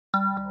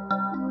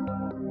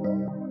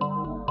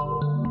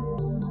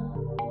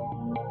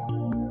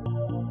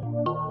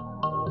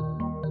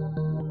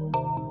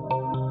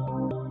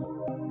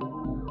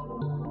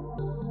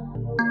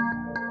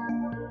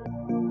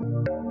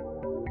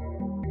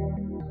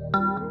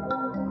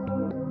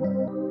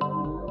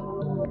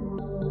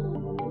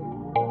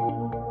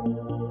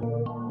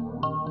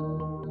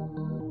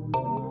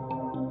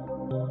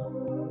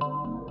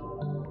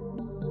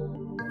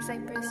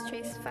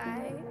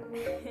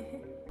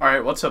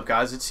Alright, what's up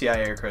guys, it's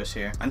CIA Chris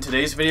here, and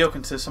today's video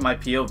consists of my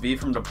POV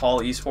from Depaul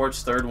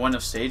Esports' third win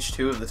of Stage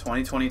 2 of the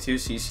 2022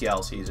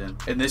 CCL season.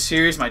 In this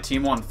series, my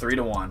team won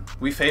 3-1.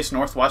 We faced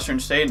Northwestern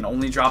State and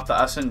only dropped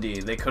the S&D.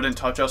 They couldn't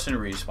touch us in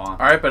respawn.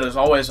 Alright, but as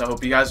always, I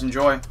hope you guys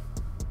enjoy.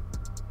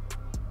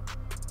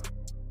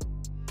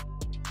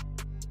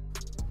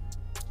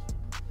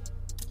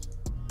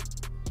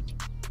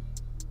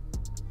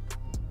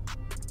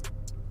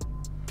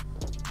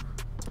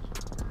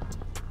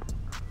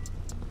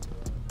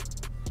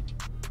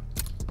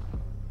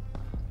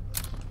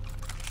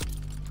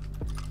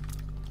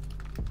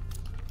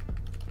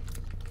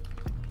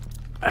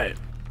 Alright,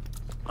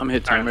 I'm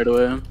hit time right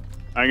away. I'm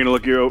gonna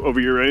look over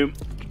your right.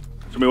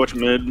 Somebody watch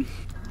mid.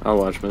 I'll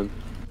watch mid.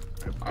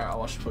 Alright, I'll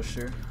watch the push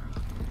here.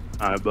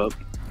 Alright, bub.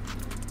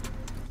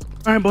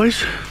 Alright,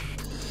 boys.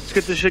 Let's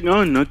get this shit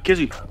going. No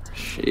kizzy.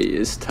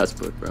 Jeez,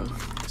 test book, bro.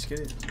 Let's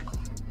get it.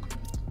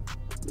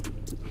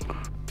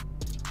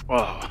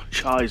 Wow,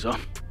 scheiße.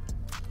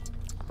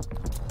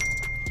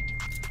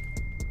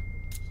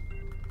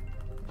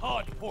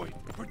 Hard point.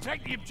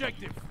 Protect the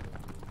objective.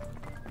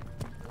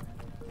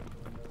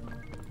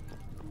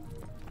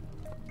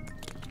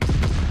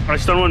 I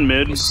stun one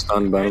mid.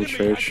 Stun bottom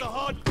church.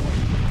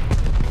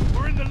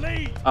 We're in the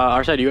lead.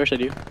 Our side, you. He's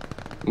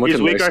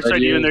weak, our side,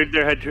 you, and they're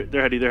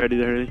heady. They're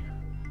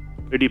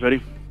deep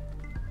heady.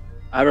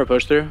 I have a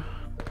push through.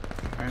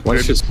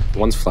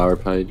 One's flower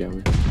pie, got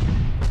me.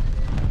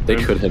 They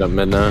could hit up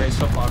mid now. Okay,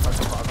 so far.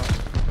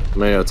 I'm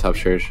gonna go top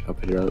church. I'll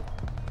pick it up.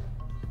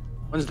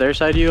 One's their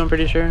side, you. I'm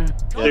pretty sure. Yeah,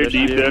 they're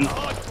deep then.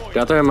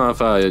 Got them off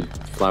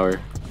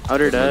flower.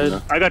 Outer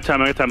dead. I got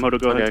time. Hold on,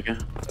 go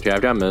ahead. Okay,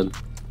 I've got mid.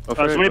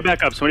 Somebody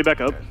back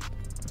up.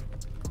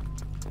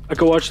 I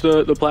could watch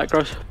the plat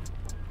cross.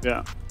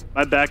 Yeah.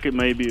 My back, it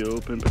may be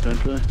open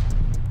potentially.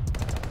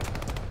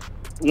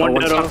 One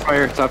dead.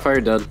 Top fire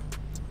dead.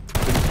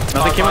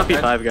 Nothing came out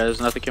P5,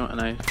 guys. Nothing came out.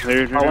 Nice.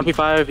 Oh, 1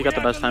 P5. He got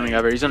the best timing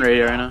ever. He's on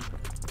radio right now.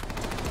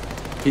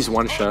 He's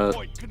one shot.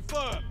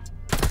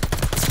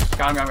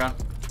 Got him.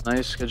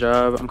 Nice, good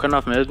job. I'm cutting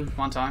off mid.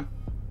 One time.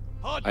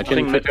 I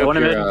can pick up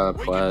your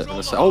plat.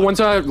 Oh, one's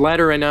a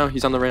ladder right now.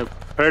 He's on the ramp.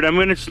 Heard. I'm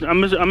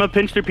gonna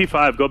pinch their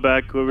P5. Go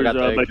back. Whoever's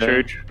by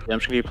church. Yeah, I'm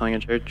just gonna keep playing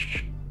in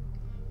church.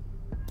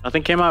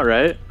 Nothing came out,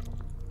 right?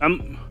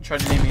 I'm trying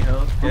to name me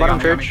hill. Bottom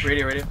church.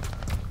 Radio.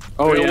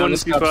 Oh yeah, on the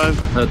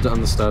P5.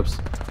 On the steps.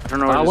 I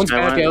don't know where one's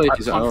back alley.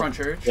 He's on front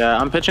church. Yeah,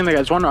 I'm pitching the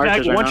guys. One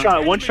archers right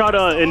now. One shot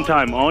in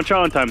time. One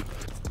shot in time.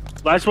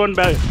 Last one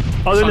back.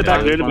 Oh, they're in the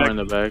back. In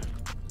the back. I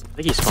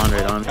think he spawned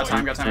right on. Got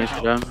time.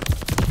 Nice job.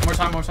 More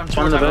time.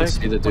 Spawn in the back.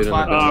 See the dude in the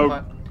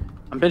back.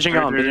 I'm pinching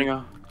out.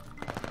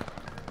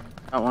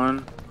 Got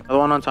one. Another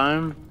one on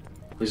time.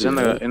 He's in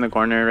the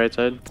corner right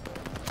side.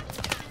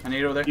 I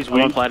need over there. He's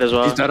one plat as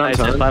well. He's dead on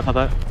time.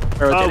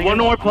 One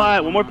more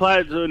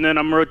plat, and then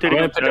I'm rotating.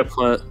 I'm gonna pick up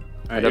plat.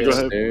 Alright, go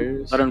ahead.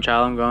 Let him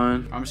chow. I'm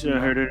going. I'm just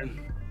heard it.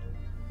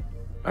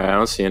 Alright, I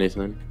don't see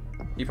anything.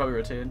 You probably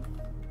rotated.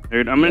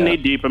 Dude, I'm gonna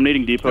need deep. I'm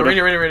needing deep. Ready.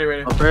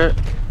 Up for it.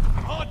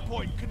 Hard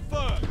point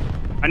confirmed.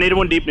 I need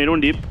one deep.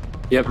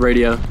 Yep,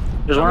 radio.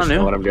 There's one on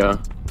new. Let him go.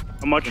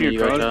 I'm watching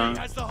your card.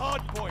 Has the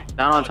hard point.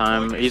 Down on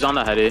time. He's on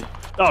the heady.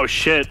 Oh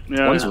shit.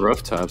 Yeah. One's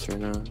rooftops right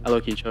now. I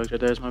low-key choked right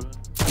there. Is my bad.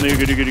 No, you're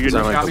good. He's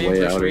on like the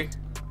way out.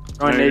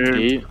 Throwing nade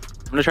deep.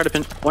 I'm gonna try to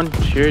pinch one.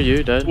 Cheer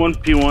you dead. One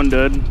P1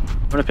 dead.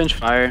 I'm gonna pinch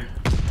fire.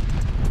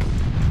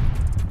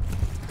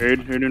 Here.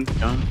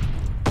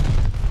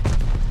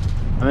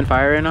 I'm in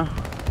fire right now.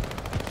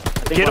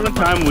 Hit him on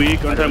time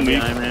weak. I'm dead.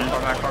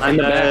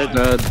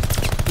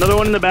 Another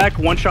one in the back.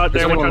 One shot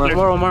there. One more.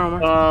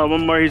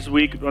 One more. He's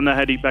weak on the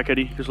heady. Back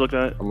heady. Just look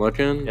at it. I'm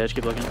looking. Yeah, just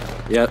keep looking.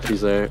 Yep,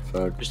 he's there.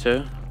 Fuck. There's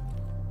two.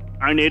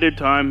 I needed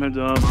time. Heads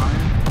up.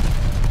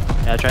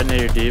 Yeah, I tried to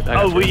nade your deep.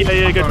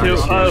 Yeah, got two.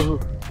 Oh.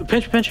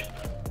 Pinch.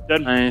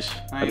 Dead. Nice.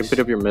 I can pick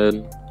up your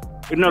mid.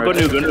 No, go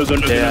new.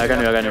 Yeah, I got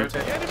new.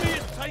 The enemy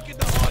is taking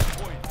the hard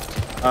point.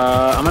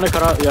 I'm gonna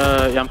cut off.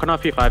 Yeah, I'm cutting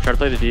off P5. Try to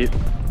play the deep.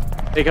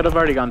 They could have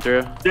already gone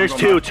through. There's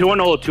two on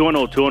hold. You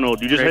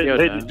just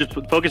hit. Just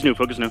focus new.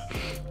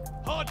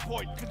 Hard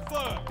point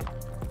confirmed.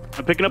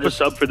 I'm picking up a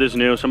sub for this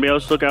new. Somebody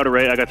else look out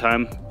right. I got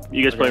time.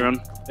 You guys play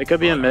around. It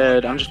could be a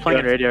mid. I'm just playing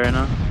in radio right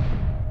now.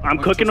 I'm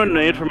cooking on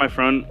nade for my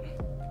front.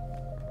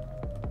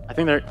 I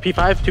think they're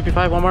P5, 2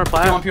 P5, one more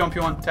plat.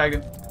 P1, tag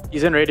him.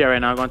 He's in radio right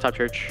now, going top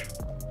church.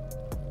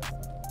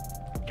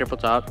 Careful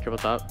top.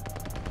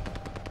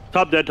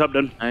 Top dead.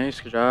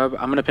 Nice, good job.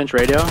 I'm gonna pinch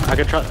radio. I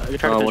could try to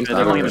pinch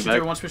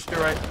mid. One switch to the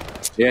right.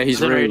 Yeah,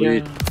 he's in radio.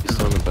 He's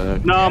still in the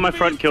back. No, my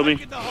front killed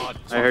me.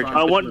 I heard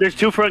you. There's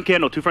two front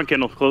candle.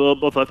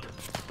 Both left.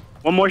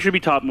 One more should be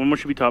top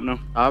now.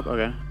 Top,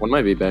 okay. One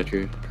might be back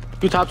here.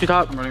 Two top.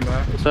 I'm running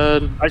back.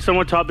 I still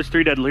one top. It's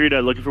 3 dead. 3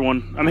 dead. Looking for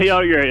one. I'm hitting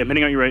out your right.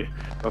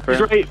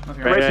 He's right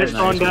pistol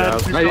on dead.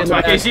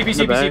 Okay,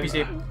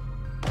 CP.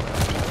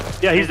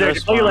 Yeah, he's there.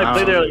 Play your left.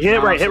 Play there.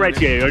 Hit right.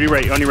 Yeah, on your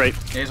right. Yeah,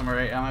 he's on my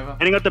right.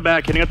 Hitting out the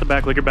back.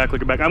 Look your back.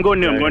 I'm going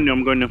new. I'm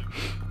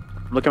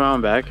looking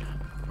around back.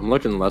 I'm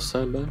looking left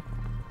side back.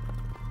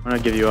 I'm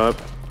gonna give you up.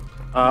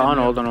 On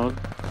hold.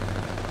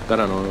 That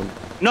on hold.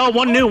 No,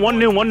 one new.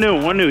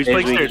 He's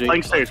playing weak, stairs,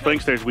 weak. playing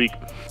stairs, weak.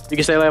 You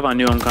can stay alive on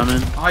new, I'm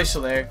coming. Oh, he's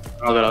still there.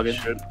 All good.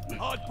 Shit.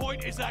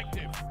 Hardpoint is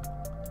active.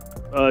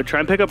 Try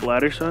and pick up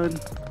ladder side.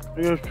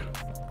 Huge.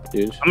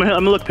 I'm gonna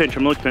look pinch.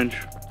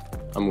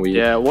 I'm weak.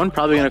 Yeah, one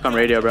probably gonna come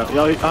radio, bro.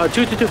 Yo,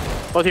 two.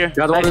 Both here.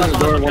 Got one in the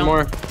door, one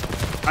more.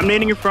 I'm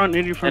nading your front,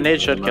 And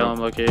nade should kill him,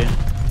 Loki.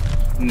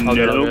 No.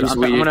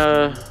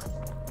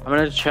 I'm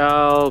gonna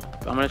chow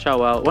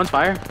well. One's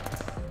fire.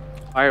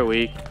 Fire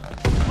weak.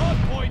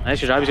 Hardpoint. Nice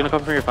job, he's gonna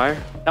come from your fire.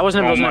 That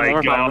wasn't him, Oh my one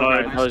more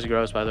fire. God. That was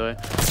gross, by the way.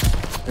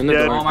 In the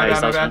Yeah. door. Oh my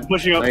Nice, god, my that's bad. one.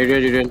 Pushing up. No,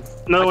 you're good.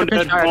 Another one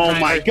dead. fire, Oh fire, my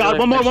fire, god. fire,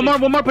 One more.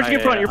 Pushing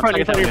Yeah, your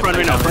front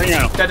right now.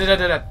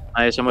 Dead.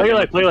 Nice, I'm Play your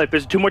with life.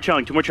 There's two more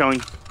chowing.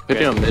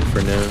 Picking on mid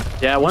for now. you.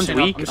 Yeah, one's Pushing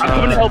up, weak. pushing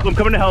I'm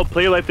coming to help.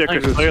 Play your life there,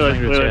 Chris. Play your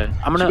life. Yeah.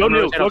 I'm gonna Go I'm gonna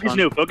new. rotate off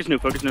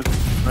Focus new.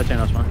 Rotate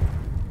off one.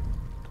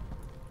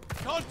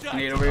 Contact.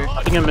 Nade over here.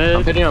 Hitting him I'm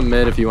mid. hitting on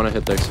mid if you want to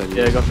hit that side.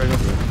 Yeah, go for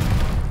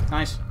it.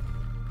 Nice.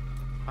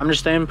 I'm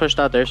just staying pushed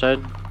out their side.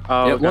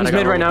 Oh, Yeah, God, one's I got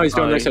mid right now. He's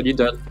going one. next side. You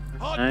dead.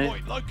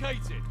 Hardpoint located.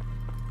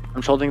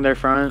 I'm holding their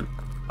front.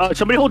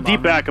 Somebody hold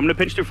deep back. I'm gonna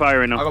pinch through fire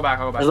right I'll now. go back.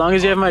 As long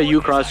as you have my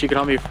U cross, you can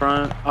help me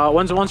front.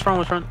 One's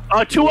front.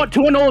 Two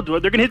on old. They're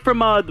gonna hit from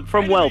well.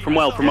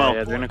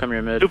 Yeah, they're gonna come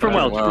your mid. Two from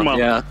well.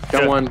 Yeah,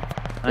 got Yeah. one.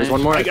 There's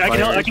one more. I at can fire.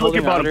 help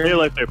your bottom. Play your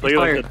life there.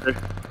 Fire.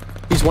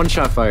 He's one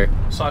shot fire.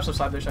 Slide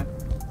their side.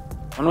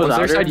 One was Was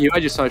there outer. side you? I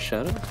just saw a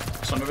shadow.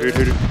 Son over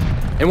there.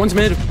 And one's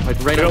mid. Like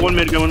right I got on. one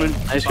mid.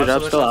 Nice, good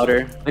job. Still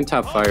outer. And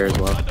top fire as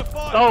well. Under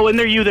fire. Oh, and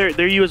they're you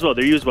as well.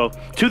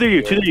 Two they're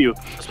you.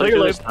 Play your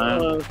life.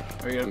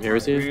 I'm here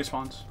with you.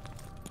 Respawns.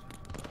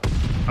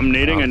 I'm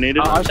nading. I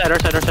naded. Our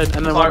side.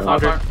 And then Fire. one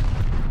outer.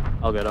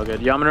 All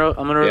good. Yeah, I'm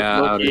gonna Yeah,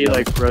 low-key, outer.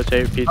 like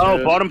rotate P2.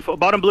 Oh,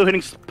 bottom blue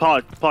hitting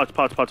pots.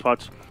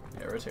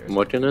 Yeah, rotate. I'm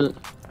looking at it.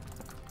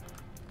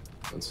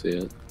 Let's see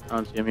it. I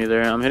don't see him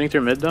either. I'm hitting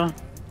through mid though.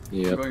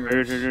 Yeah. Going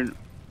reverse.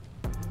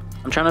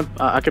 I'm trying to.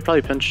 I could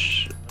probably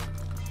pinch.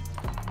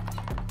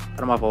 Cut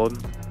him off hold.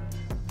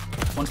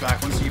 One's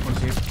back. One's deep.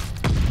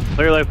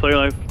 Play your life.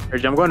 Or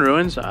I'm going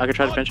ruins. I could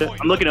try to pinch it.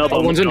 I'm looking elbow.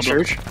 Oh, one's in elbow.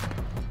 church.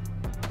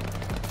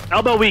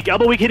 Elbow weak.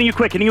 Hitting you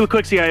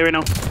quick. CIA right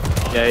now.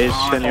 Yeah, he's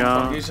sending you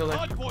out. He's still there.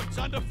 Hardpoint's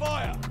under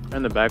fire.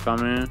 In the back on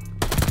me.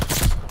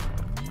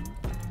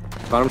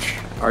 Bottom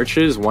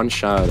arches, one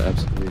shot,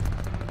 absolutely.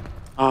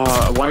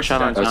 One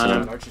shot on down,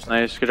 time. Archer's down.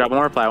 Nice. Good job. One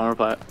more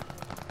plat.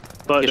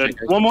 But Yes,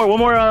 one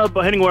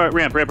more. Hitting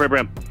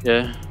ramp.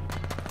 Yeah.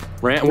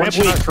 One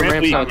shot from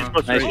ramp weak.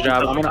 side. Nice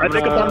job. I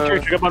think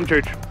up bottom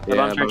church. Yeah,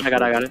 I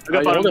got it.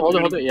 I got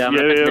Hold it. Yeah, I'm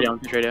gonna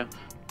pinch radio.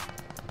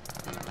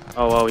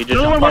 Oh, whoa, he just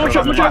No, jumped. watch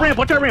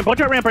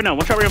out ramp right now. I'm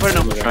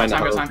trying to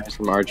Time. help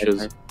some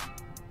arches.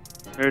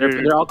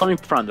 They're all coming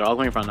front. They're all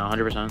coming front now,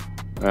 100%.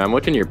 I'm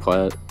looking your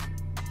plat.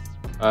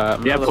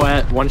 I'm Yeah, gonna look-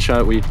 plat, one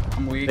shot, we.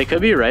 I'm weak. They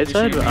could be right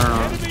side, but I don't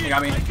know. Enemy You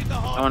got me. is taking the I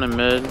want hard. him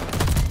mid.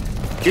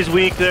 He's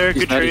weak there.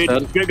 He's Good dead, he's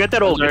trade. dead. Get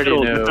that ult. It's already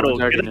new, it's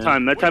already Get the new.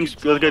 time. That time's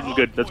good.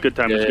 That's good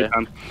time. Yeah.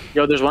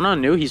 Yo, there's one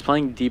on new. He's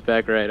playing deep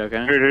back right,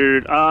 okay?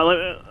 Heard.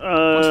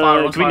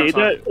 One's Can we need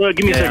fire. that?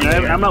 Give me a Yeah,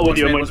 second. yeah. I'm not with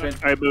you. One's mid.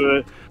 Alright,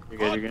 You're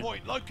good.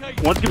 Hardpoint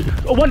located.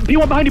 one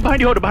B1 behind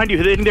you. Hold it behind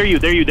you.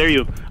 There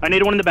you. I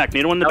need one in the back.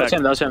 That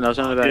was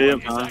him in the back. Yeah,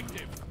 Is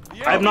active.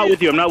 I'm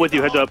not with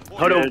you. Heads up.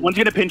 Hold on. One's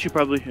gonna pinch you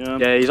probably.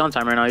 Yeah, he's on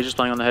time right now. He's just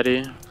playing on the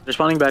heady. They're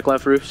spawning back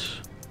left roofs.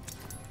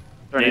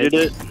 Needed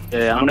it.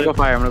 Yeah, I'm gonna go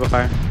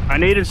fire. I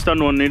needed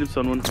stun one. One's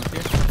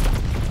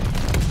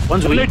One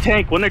their weak.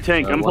 tank.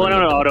 I'm pulling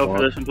out an auto for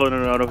this.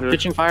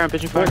 Pitching fire.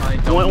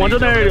 One's on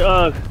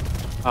there.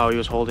 Oh, he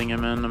was holding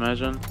him in,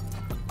 imagine.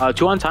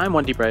 Two on time,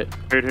 one deep right.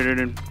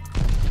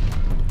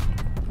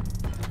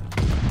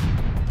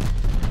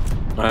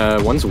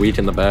 One's weak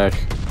in the back.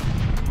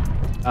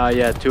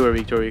 Yeah, two are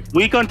weak.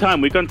 Weak on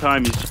time.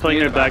 He's just playing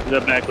their back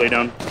lay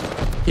down.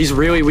 He's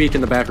really weak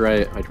in the back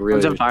right. Like really.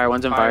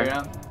 One's in fire.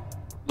 Yeah.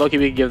 Loki,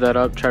 we can give that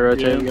up. Try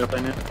rotate. Yeah. We gotta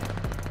play it.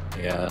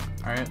 Yeah.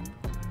 Alright.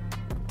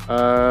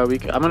 I'm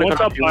gonna One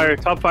cut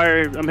top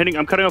fire. I'm cutting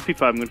off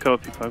P5. I'm gonna cut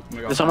off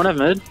P5. Does someone have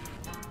mid?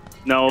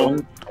 No,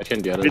 I can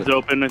get it's it.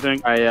 open. I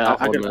think. Alright, yeah. I'll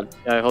hold mid.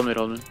 Yeah, hold mid.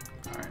 Alright.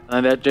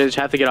 And they just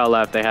have to get out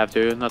left. They have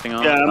to. Nothing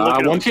else. Yeah, I'm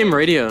looking. One team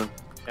radio.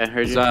 Yeah,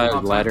 heard He's you.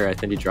 ladder, I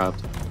think he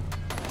dropped.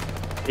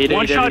 He did,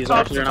 One he did. shot. He's Top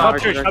actually church. not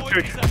Top church.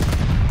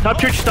 Top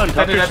church stun.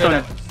 Top church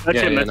stun. That's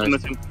Yeah, him. yeah, That's him.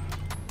 nice.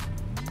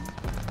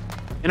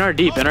 In our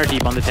deep on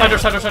the tank.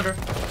 Center.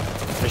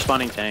 They're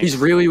spawning tanks. He's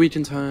really weak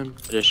in time.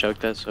 I just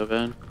choked that so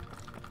bad.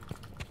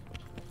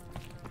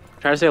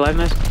 Try to stay alive,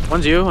 nice.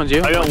 One's you.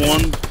 I got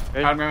one.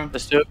 Okay. Admiral.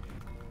 Let's do it.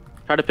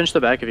 Try to pinch the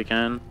back if you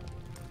can.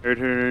 Heard.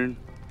 I'm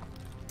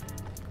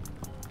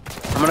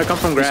gonna come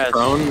from He's grass.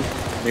 prone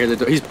near the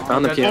door. He's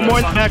on the One piano. One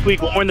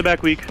more in the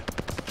back week.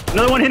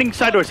 Another one hitting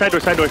side door. Side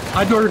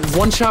door,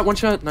 one shot,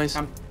 nice.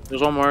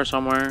 There's one more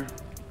somewhere.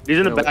 He's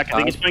in the No, back. I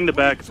think he's playing the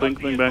back.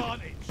 Playing back.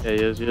 Yeah, he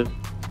is.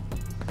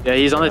 Yeah,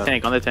 he's on the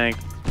Yeah. tank.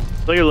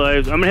 Play your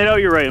lives. I'm gonna hit out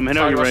your right.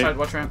 Side,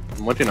 watch ramp.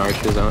 I'm watching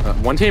arches.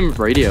 One team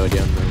radio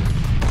again, bro.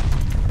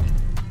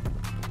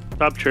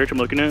 Top church. I'm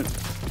looking at.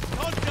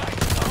 Contact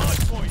the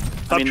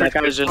hardpoint. I mean, that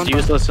guy's just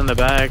useless in the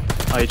back.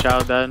 Oh, he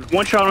child dead.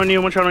 One shot on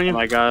you, one shot on you. Oh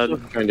my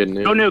god. Trying to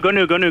new. Go new, go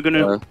new, go new, go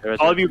new. Yeah.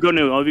 All of you go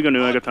new, all of you go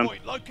new. I got time.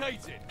 Hardpoint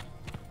located.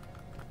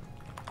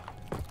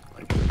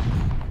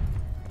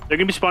 They're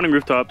gonna be spawning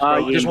rooftops.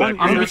 probably Just in one.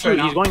 back. He's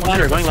going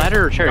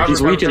ladder or church.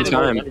 He's weak in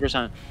time.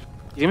 100%.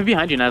 He's gonna be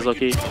behind you, Naz, low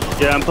key.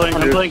 Yeah, I'm playing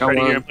credit Come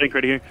here. on. I'm playing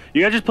credit here.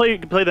 You guys just play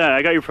that.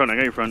 I got your front. I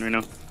got your front right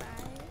now.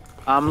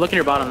 I'm looking at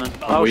your bottom then.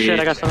 Oh shit,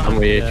 I got something. I'm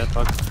weak. Yeah,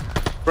 fuck.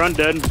 Front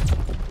dead.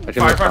 I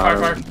can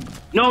Fire.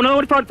 No,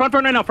 front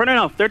right now. Front right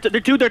now. They're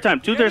two their time.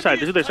 Two their side.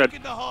 Two their side.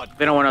 Taking the hard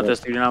They don't win off this.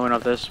 They do not win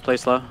off this. Play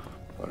slow.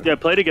 Yeah,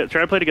 play together. Try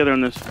to play together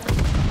on this.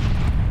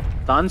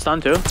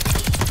 Stun too.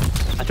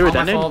 I threw it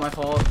down, My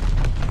fault.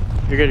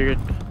 You're good.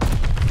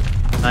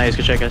 Nice,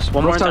 good check, guys.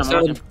 One more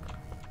time.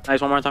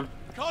 Nice, one more time.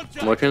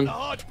 contact Looking. the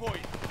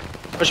hardpoint.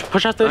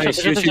 Push out the Nice,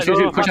 side.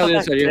 shoot, push out the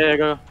inside, yeah. Yeah,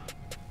 go.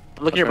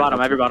 I'm looking at your bottom.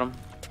 I have your bottom.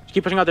 Just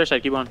keep pushing out their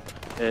side. Keep on.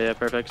 Yeah,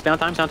 perfect. Stay on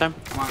time. Come on.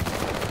 I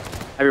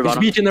have your He's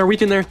bottom.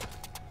 weak in there.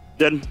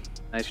 Dead.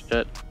 Nice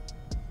shit.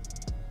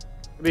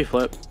 Could be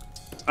flip.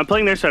 I'm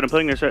playing their side.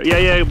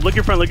 Yeah. Look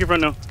your front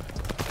now.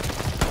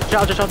 Just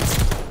out.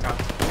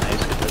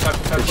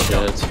 Good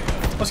shit.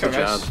 Let's go, Good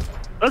guys. job.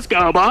 Let's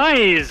go,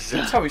 boys.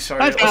 That's how we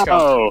started.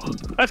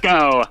 Let's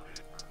go.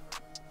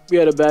 We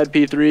had a bad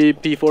P3,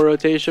 P4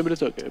 rotation, but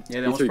it's okay. Yeah,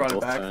 they almost P3 brought it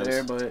both back times.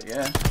 there, but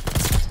yeah.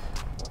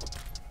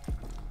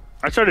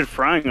 I started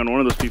frying on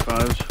one of those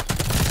P5s.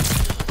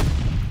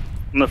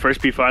 On the first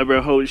P5,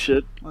 bro. Holy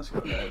shit. Let's go,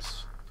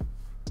 guys.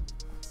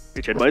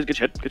 Good shit, boys. Good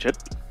shit.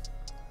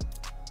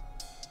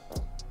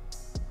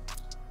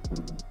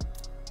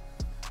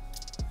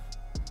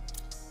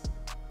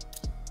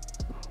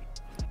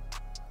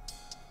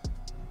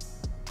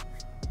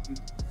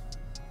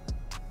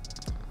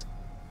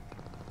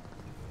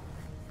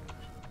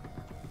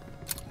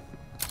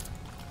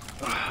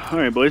 All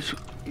right, boys.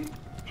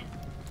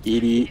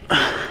 Edie.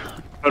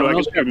 How do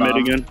I get mid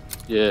again?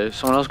 Yeah,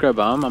 someone else grab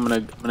bomb. I'm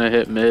gonna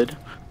hit mid,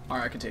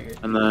 Alright, I can take it.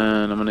 and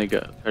then I'm gonna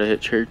try to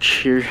hit church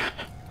here.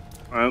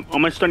 All right, I'm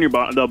gonna stun your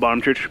the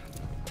bottom church.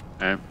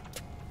 Alright.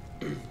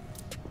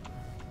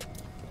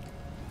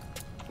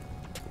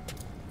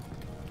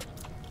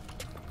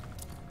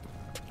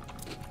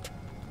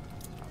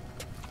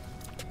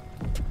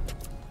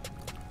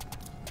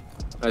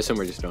 I assume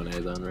we're just going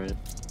A then, right?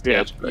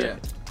 Yeah. Yeah.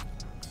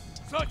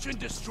 Search and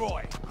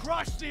destroy.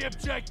 Crush the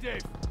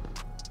objective.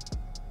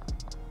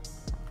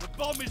 The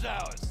bomb is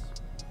ours.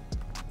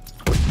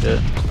 Shit.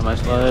 On my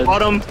slide.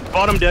 Bottom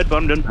dead.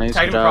 Nice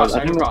Tag him job. across, I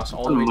tag him think across,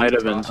 all the one way might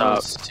have across. been I top.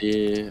 don't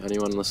see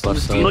anyone on this left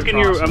Just side.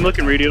 I'm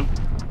looking radio.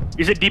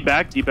 You said deep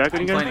back when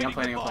I'm you guys?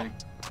 planning.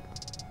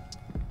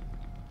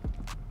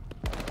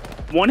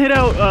 One hit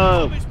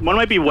out. One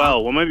might be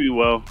well.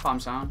 Palm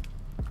sound.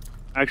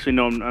 Actually,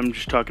 no. I'm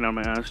just talking out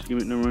my ass.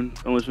 Never mind.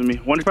 Don't listen to me.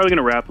 One's probably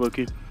gonna rap,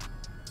 Loki.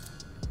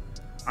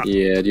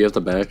 Yeah, do you have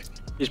the back?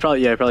 He's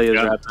probably is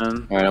Yeah.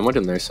 rapping. Alright, I'm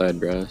looking their side,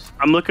 bros.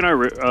 I'm looking our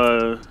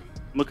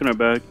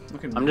back.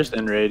 I'm just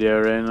in radio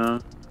right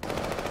now.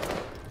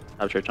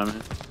 Have church on me.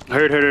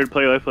 Heard.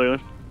 Play life.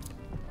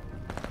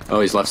 Oh,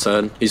 he's left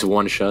side. He's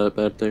one shot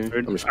back there.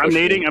 Heard. I'm just I'm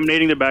pushing.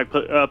 nading the back.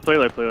 Play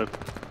life.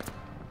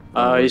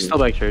 He's still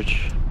back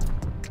church.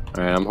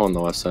 Alright, I'm holding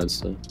the left side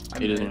still.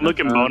 He doesn't I'm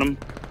looking bottom.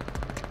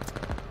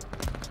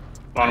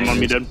 Bottom on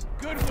me dead.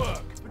 Good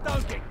work, but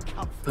don't get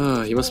comfortable.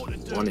 Oh, he must be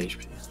 1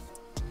 HP.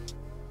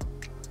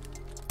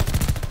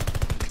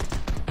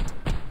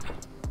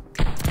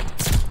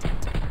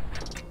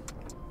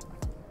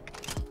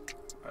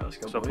 Alright, let's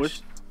go, What's up,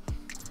 boys.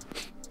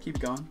 Keep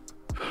going.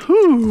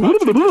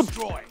 Search and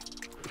destroy.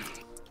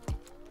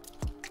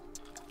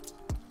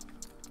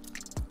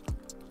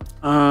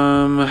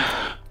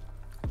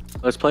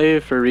 Let's play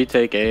for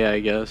retake A, I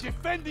guess.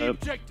 Defend the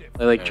objective.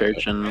 Play like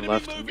church and Enemy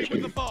left. moving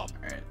with the bomb.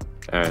 Alright.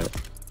 Alright.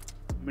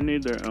 We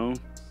need their own.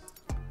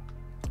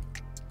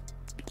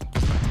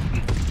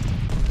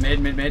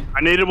 Mid.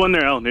 I needed one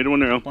there. L.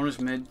 One was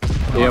mid.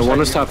 Yeah, Offside one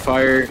was you. top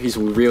fire. He's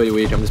really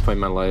weak. I'm just playing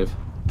my life.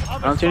 I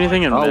don't see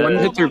anything in Oh, mid. one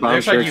hit through bomb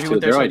Their side church you, he too.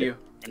 went their They're side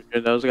like,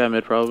 you. That was the guy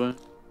mid, probably.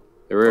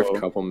 there were Oh. a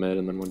couple mid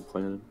and then one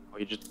planted. Oh,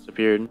 he just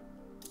disappeared.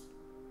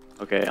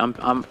 Okay,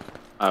 I'm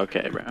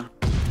okay, bro.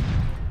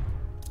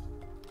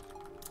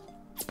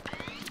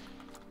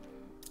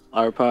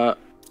 Flower pot.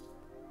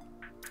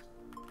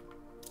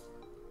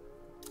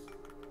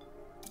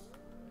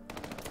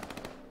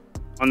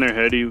 On their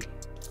head, you.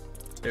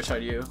 Their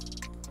side you.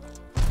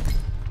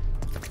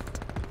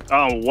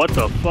 Oh, what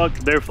the fuck?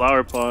 Their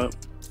flower pot.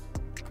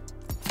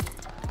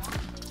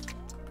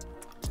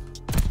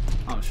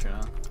 Oh shit.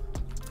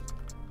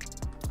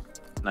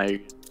 Now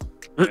you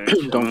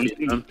Okay, don't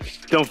feed them.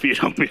 Don't feed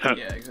them. Yeah.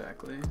 Yeah,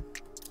 exactly.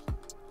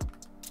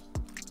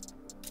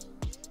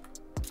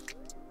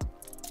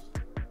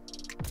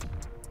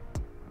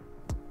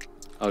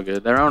 Oh,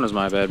 good. That round was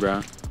my bad,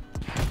 bro.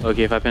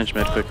 Okay, if I pinch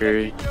mid quicker,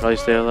 he'd probably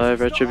stay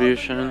alive.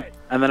 Retribution.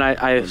 And then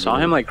I saw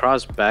him like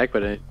cross back,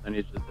 but then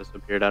he just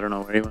disappeared. I don't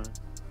know where he went.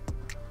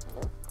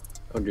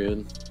 Oh,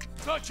 good.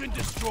 Search and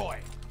destroy.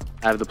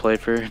 I have the play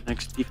for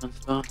next defense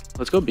though.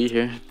 Let's go B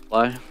here.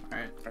 Fly.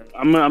 Alright.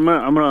 I'm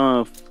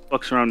gonna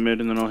Flux around mid,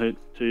 and then I'll hit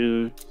to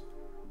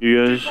you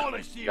guys.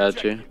 Demolish the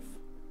Got you. objective.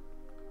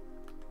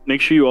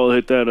 Make sure you all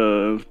hit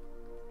that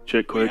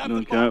check quick, have no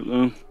the cap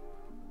though.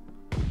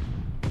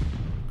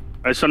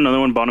 I saw another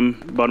one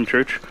bottom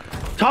church.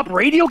 Top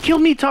radio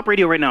killed me. Top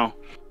radio right now.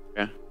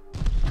 Okay.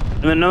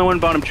 And then another one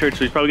bottom church, so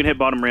he's probably gonna hit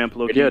bottom ramp.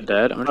 Low Radio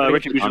dead. I'm gonna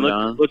Retribution,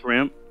 look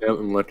ramp. Yep,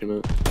 I'm looking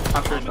at.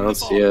 Top church. I don't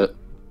see it.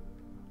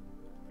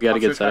 We gotta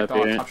Top get church set back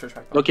up on, here. top church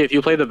back on. Okay, if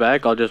you play the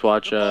back, I'll just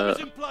watch. The bomb is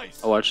in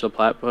place. I'll watch the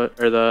plat put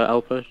or the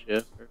L push. Yeah.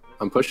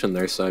 I'm pushing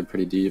their side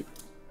pretty deep.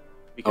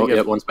 We can Oh, get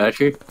yep, one's back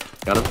here.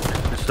 Got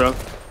him. Good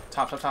stuff.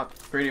 Top.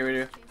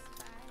 Radio.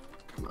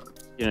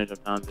 You know,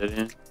 jump down, did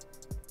you?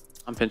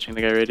 I'm pinching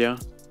the guy radio.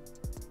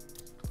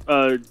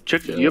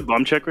 Check. Yeah. You have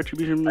bomb check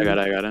retribution? I got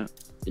it.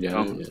 Yeah,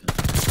 Oh. yeah.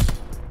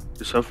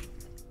 Good stuff.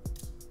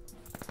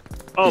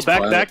 Oh, He's back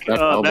flat, back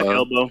elbow.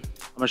 elbow.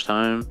 How much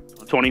time?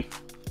 20. I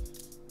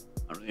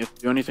don't really have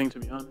to do anything, to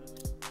be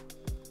honest.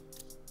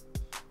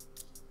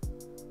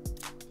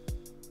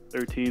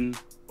 13,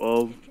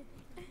 12.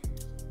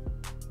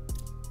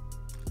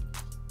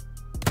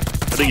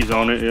 I think he's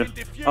on it, yeah.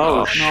 Defuse.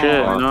 Oh shit!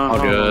 No,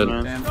 all good.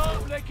 man. Damn.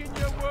 Stop licking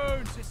your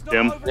wounds. It's not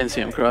Damn. over Didn't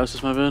see him yet. cross.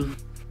 It's my bad.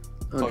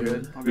 All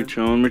good. We're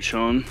chilling, we're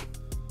chilling.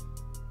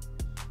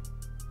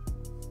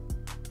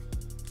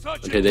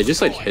 Search Okay, and they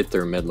just like destroy. hit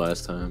their mid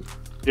last time.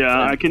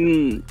 Yeah, I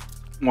can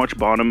watch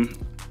bottom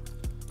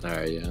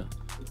Alright, yeah.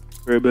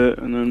 for a bit,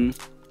 and then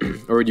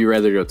Or would you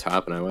rather go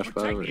top and I watch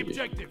bottom? Protect Or the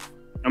you... objective.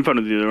 I'm fine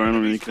with either. I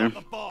don't really care.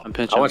 Stop the bomb. I'm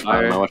pinching I watch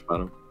fire. bottom. I watch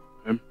bottom.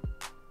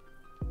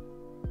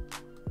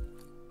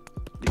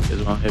 You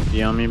guys won't hit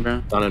B on me,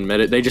 bro. Down in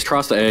mid. They just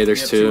crossed the A.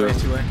 There's Yep, two.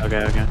 two-way.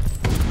 Okay.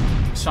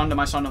 Stunned him.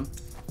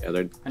 Yeah,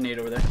 they're. I need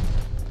over there.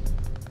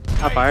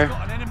 Hot Hey, fire. it's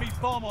got an enemy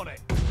bomb on it.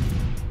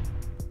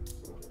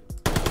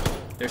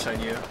 Their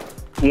side, you.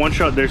 One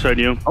shot their side,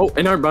 you. Oh,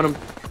 in our bottom.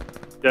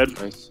 Dead.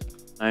 Nice.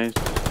 Nice.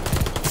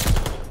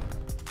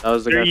 That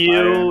was the There guy.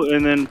 you,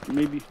 and then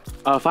maybe.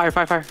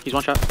 Fire. He's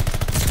one shot.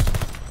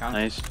 Down.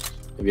 Nice.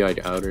 Maybe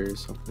like outer or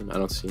something. I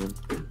don't see him.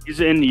 He's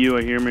in you,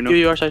 I hear him right now.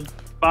 You, our side.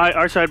 By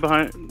our side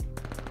behind.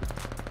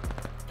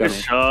 Got Good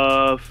him.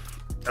 stuff.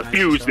 Nice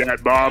Defuse shot.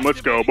 that bomb.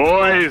 Let's go,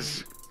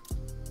 boys.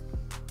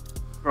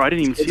 Bro, I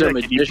didn't even see These are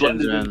that kid. He magicians,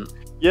 blended in. man.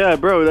 Yeah,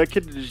 bro, that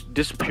kid just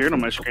disappeared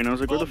on my screen. I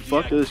was like, where the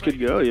fuck did this kid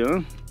go,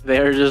 yo? They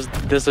are just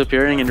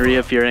disappearing and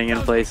reappearing in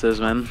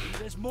places, man.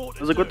 There's more to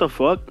I was like, what the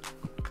fuck?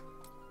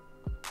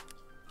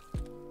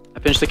 I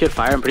pinched the kid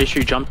fire. I'm pretty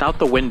sure you jumped out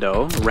the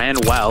window, ran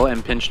well,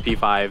 and pinched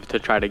P5 to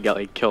try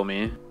to kill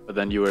me. But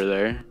then you were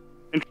there.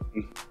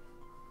 Interesting.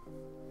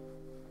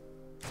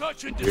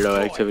 Search and Weirdo destroy.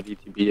 activity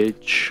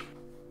TBH.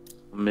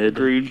 Mid.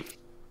 Agreed.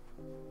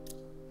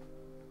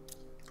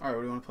 Alright,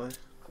 what do you want to play?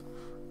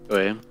 Go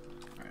ahead.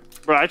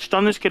 Bro, I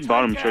stun this kid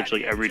bottom church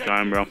like every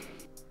time, bro.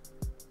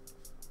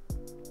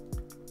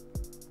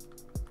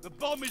 The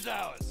bomb is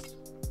ours.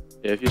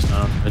 Yeah, if you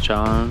stun him, a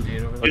challenge.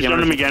 Need over there. Just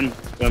stun him again.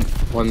 Yep.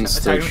 One's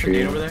Attack him still with the tree.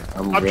 gate over there.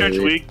 I'm Top church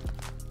really. weak.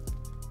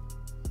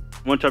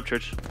 One top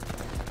church.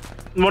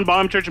 One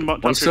bottom church and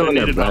top One's church. still I on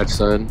their needed bottom.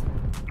 backside.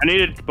 I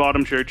needed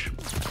bottom church.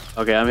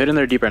 Okay, I'm hitting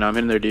their deep right now. I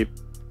have no idea.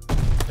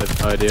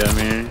 I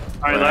mean.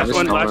 Alright, Yeah, last just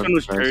one stun him.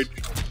 was Nice. church.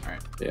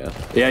 Yeah.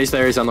 Yeah, he's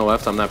there. He's on the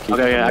left. I'm not peeking.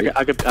 Okay, yeah,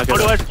 I could. Oh, do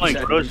I was playing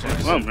close?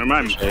 Oh, never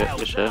mind. Shit,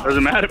 good shit.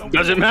 Doesn't matter.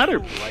 Doesn't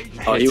matter.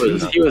 Oh, he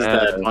was Not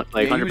dead. bad.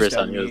 Like Yeah, he was 100%.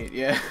 down He was. meat,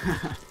 yeah.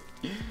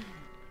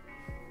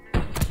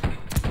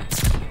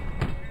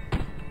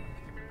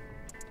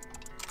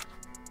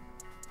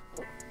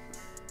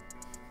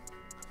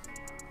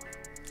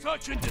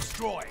 Search and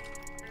destroy.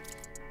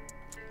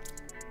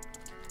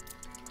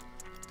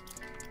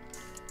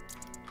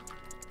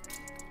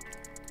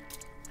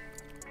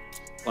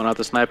 Pulling out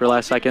the sniper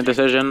last second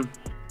decision.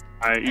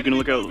 Alright, you can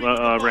look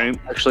at rank.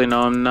 Actually,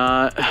 no, I'm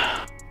not.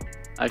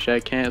 Actually, I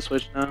can't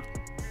switch now.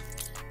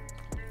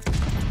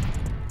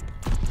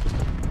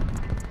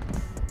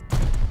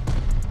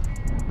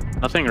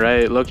 Nothing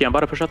right. Loki, I'm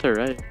about to push out there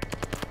right.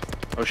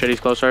 Oh shit, he's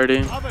close already.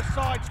 Other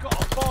side's got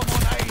a bomb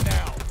on A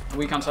now.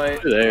 Weak on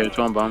site. There, it's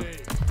one bomb.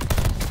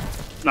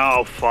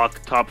 No,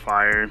 fuck. Top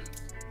fire.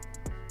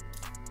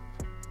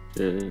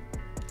 Shit.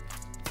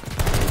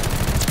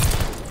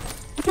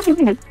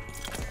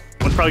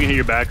 One's probably gonna hit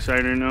your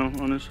backside right now,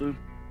 honestly.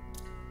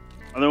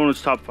 Other one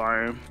is top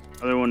fire.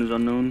 Other one is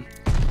unknown.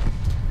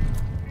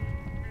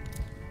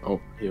 Oh,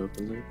 he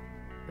opened it.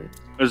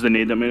 There's the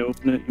nade that may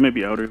open it. You might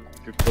be outer.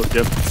 You're close.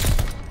 Yep.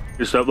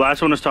 Good stuff.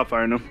 Last one is top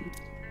fire now.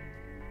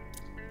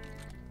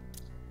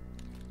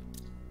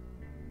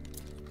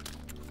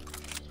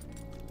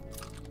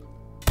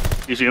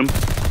 You see him?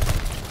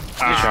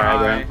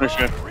 try, Nice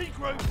shot.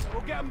 Regroup.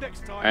 We'll get them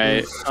next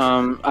time.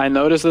 Alright, I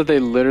noticed that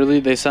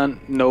they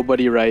sent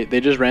nobody right. They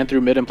just ran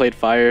through mid and played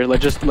fire. We'll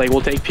take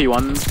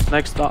P1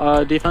 next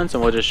defense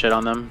and we'll just shit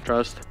on them.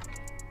 Trust.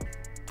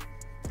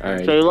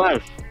 Alright. Stay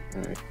alive.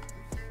 Alright.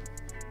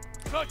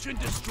 Search and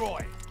destroy.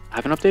 I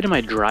haven't updated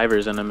my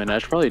drivers in a minute. I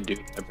should probably do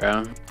that,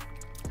 bro.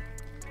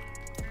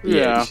 Yeah,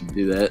 Yeah. you should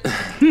do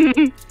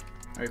that.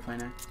 Are you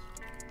playing it?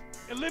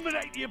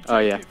 Eliminate the objective. Oh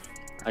yeah,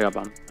 I got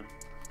bombed.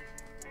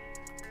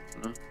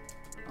 No.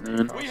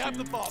 We have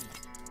the bomb.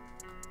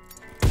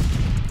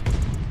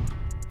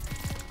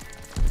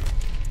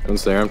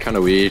 One's there. I'm kind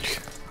of weak.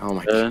 Oh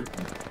my god.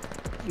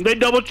 They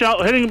double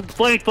chow hitting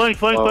flank. Oh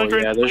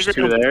yeah, there's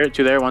two there.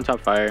 Two there. One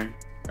top fire.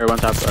 Or one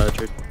top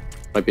church.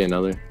 Might be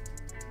another.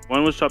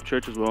 One was top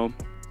church as well.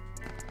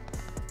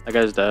 That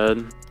guy's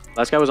dead.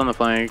 Last guy was on the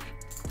flank.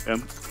 Yeah.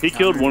 He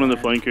killed one of the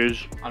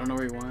flankers. I don't know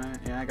where he went.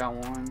 Yeah, I got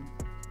one.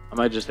 I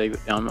might just take.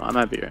 Yeah, I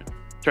might be right.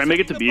 Try and make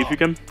it to B if you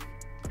can.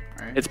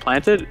 Alright. It's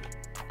planted.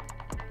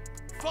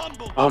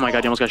 Oh my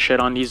god, he almost got shit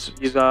on. He's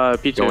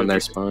P2. Go in there,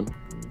 spawn.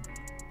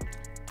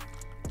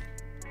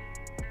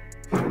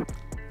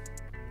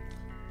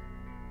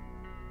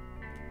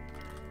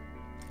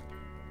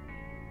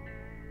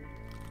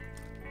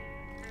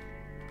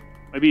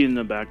 Maybe in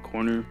the back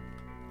corner.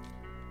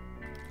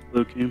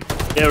 Loki.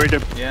 Yeah, right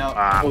there.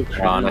 Yeah.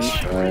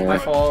 Honest. My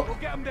fault. We'll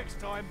get them next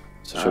time.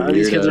 Such a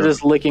These kids are weirdo.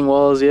 just licking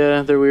walls.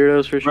 Yeah, they're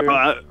weirdos for sure.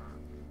 Bro,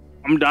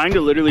 I'm dying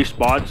to literally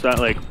spots that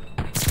like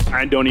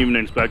I don't even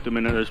expect them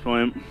in at this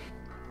point.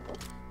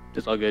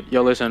 It's all good.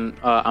 Yo, listen.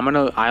 I'm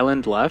gonna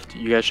island left.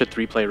 You guys should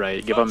 3-play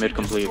right. Give up mid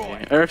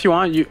completely. Or if you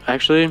want, you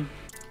actually.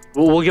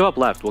 We'll give up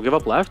left. We'll give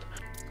up left.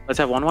 Let's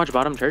have one watch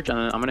bottom church, and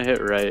then I'm gonna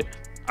hit right.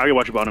 I can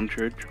watch a bottom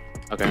church.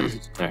 Okay.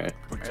 Alright.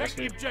 Protect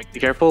the objective. Be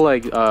careful,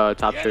 like top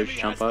The church enemy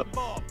jump has up. the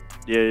bomb.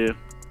 Yeah.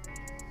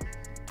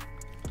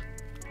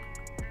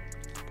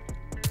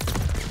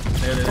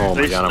 Oh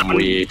my god, I'm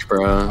weak,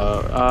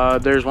 bro.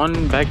 There's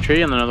one back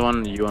tree and another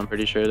one you. I'm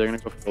pretty sure they're gonna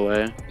go full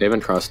A. They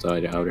haven't crossed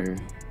out here.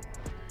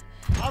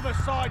 Other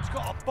side's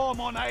got a bomb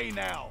on A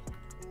now.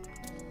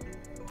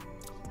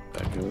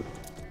 Back up.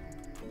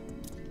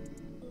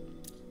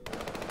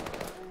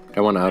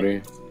 Got one out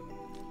here.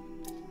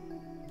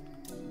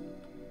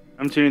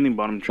 I haven't seen anything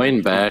bottom church.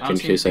 Playing back in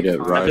case I get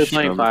They're rushed.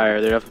 playing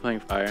fire. They're definitely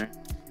playing fire.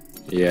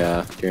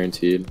 Yeah,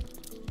 guaranteed.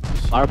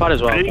 Flower pot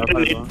as well. I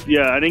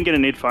didn't get a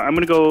nade fire. I'm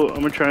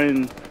gonna try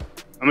and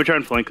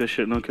flank this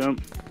shit. No cap.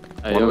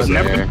 One was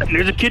there.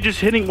 There's a kid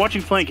just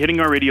watching flank, hitting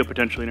our radio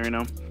potentially right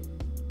now.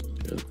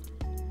 Good.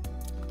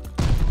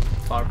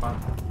 Flower pot.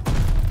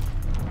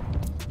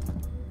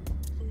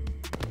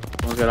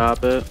 One's gotta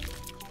hop it.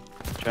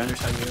 Try.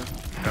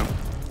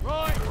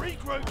 Right,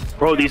 regroup.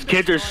 Bro, these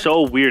kids are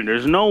so weird.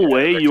 There's no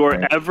way you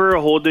are ever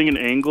holding an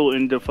angle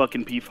into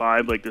fucking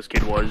P5 like this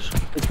kid was.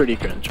 It's pretty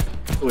cringe.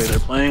 The way they're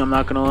playing, I'm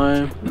not gonna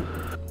lie.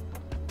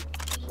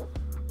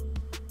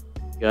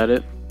 Got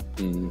it.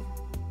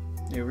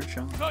 Yeah, we're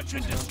chilling. Search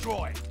and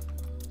destroy.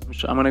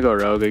 I'm gonna go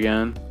rogue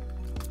again.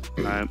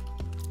 Alright.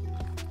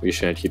 We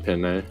should keep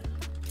in there.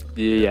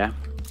 Yeah.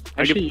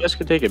 Actually, you guys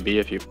could take a B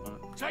if you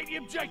want. Take the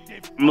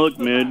objective. Look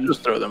mid.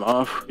 Just throw them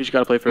off. You just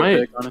gotta play for Might.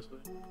 a pick, honestly.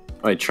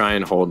 I try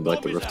and hold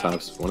like the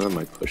rooftops. One of them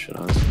might push it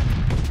on us.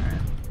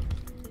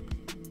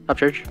 Top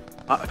church.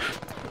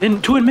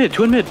 Two in mid.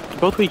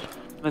 Both weak.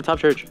 And then top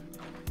church.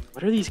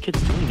 What are these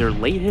kids doing? They're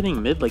late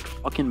hitting mid like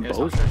fucking Yeah,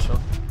 both.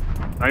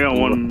 I got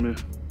one.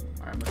 Alright,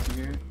 I'm looking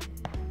here.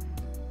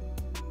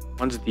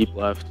 One's deep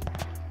left.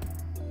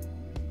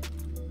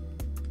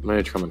 I'm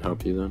gonna come and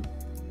help you then.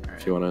 Alright.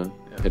 If you wanna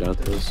hit out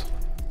those.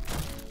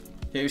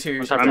 Yeah, he's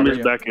here. I'm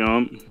just backing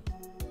up.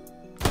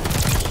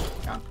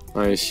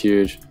 Nice,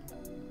 huge.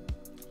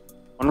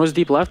 One was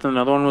deep left and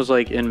another one was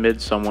like in mid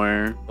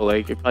somewhere. But,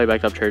 like it probably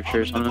backed up church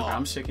or something.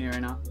 I'm sticking it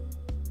right now.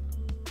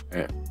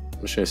 Alright,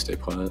 I'm just gonna stay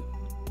quiet.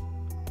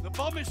 The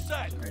bomb is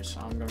set. Alright, so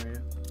I'm going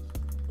to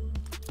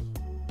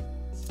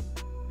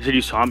You said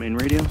you saw him in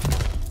radio?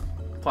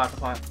 Plat.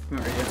 Come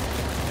over here.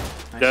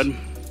 Nice. Dead.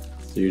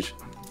 Huge.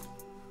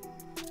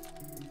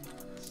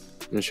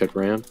 I'm gonna check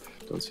ramp.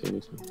 Don't see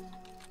anything.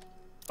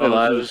 Play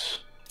lives.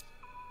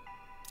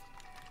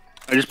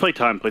 I just play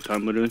time,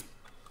 literally.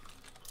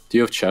 Do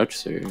you have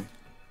chucks or?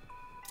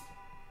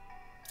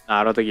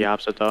 Nah, I don't think he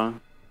hops it though.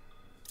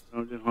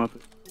 No, didn't hop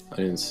it. I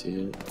didn't see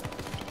it.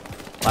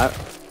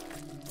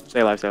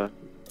 Stay alive.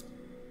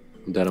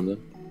 I'm dead.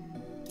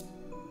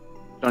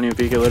 Don't even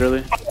peek it,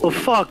 literally. Oh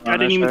fuck! I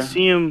didn't even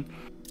see him.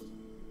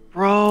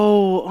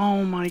 Bro,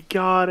 oh my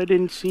god, I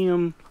didn't see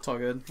him. It's all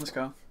good. Let's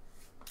go.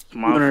 It's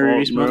my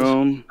fault,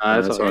 bro.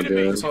 Nah, That's all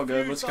good. It's all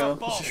good. Let's go.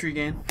 Let's just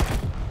regain.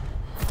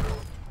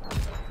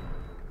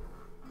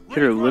 Hit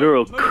her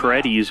literal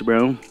creddies,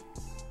 bro.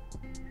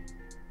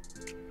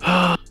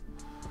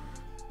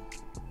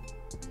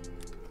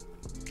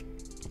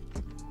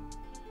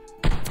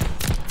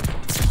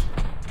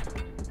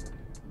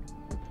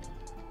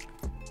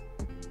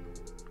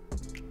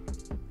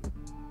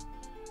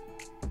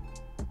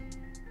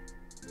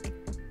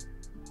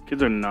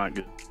 Kids are not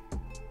good.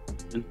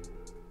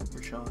 We're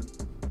chilling.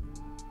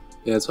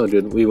 Yeah, it's all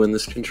good. We win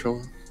this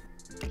control.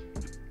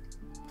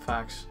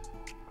 Facts.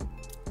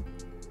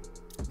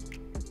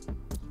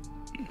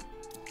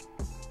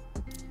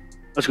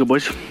 Let's go,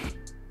 boys.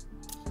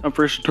 Time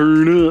for us to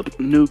turn up.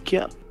 No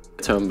cap.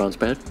 Tell him bounce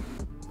back.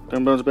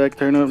 Time bounce back,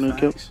 turn up, no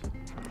cap. Facts.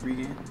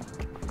 Regain.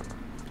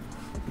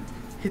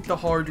 Hit the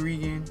hard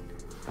regain.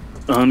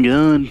 On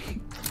gun.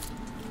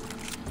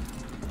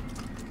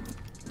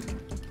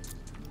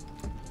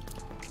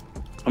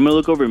 I'm gonna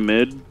look over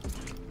mid.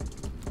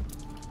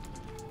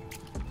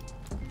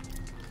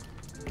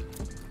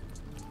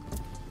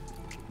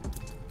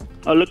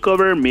 I'll look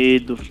over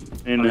mid.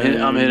 And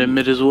I'm hitting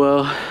mid as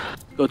well.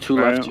 Go 2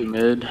 left, 2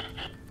 mid.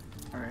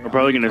 We're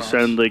probably gonna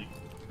send like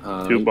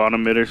 2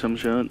 bottom mid or some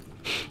shit.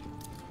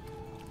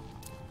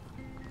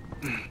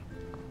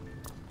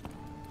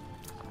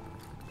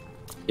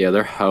 Yeah,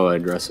 they're hella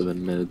aggressive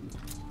in mid.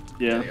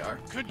 Yeah. They are.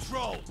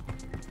 Control.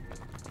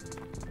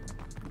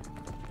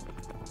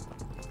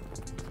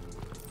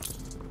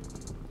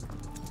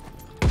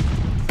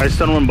 I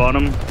stun one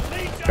bottom.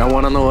 Got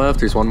one on the left.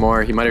 There's one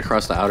more. He might have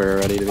crossed the outer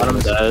already. To be I'm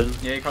honest. dead.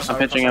 Yeah, he crossed I'm out,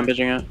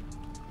 pitching it.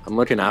 I'm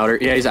looking outer.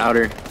 Yeah, he's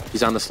outer.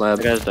 He's on the slab.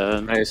 That guy's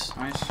dead. Nice.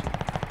 Nice.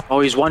 Oh,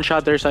 he's one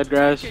shot there, side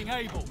grass. King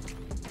able.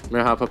 I'm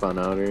gonna hop up on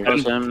outer. That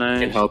was him, I can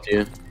nice. help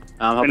you.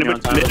 I'm helping you on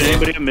top.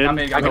 Anybody at mid? Got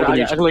mid, I got can-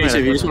 mid. I can look at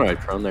If you it. just want to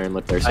prone there and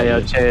look there.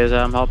 Chase,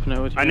 I'm helping it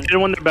with you. I needed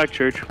one there back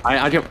church.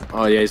 I can.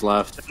 Oh yeah, he's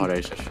left. Oh,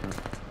 he's just.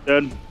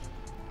 Dead.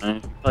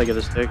 Nice. Probably get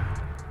a stick.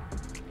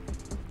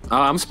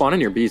 Oh, I'm spawning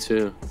your B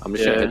too. I'm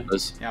just gonna hit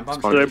this. Yeah, I'm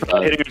bumping. So Spawn they're B5.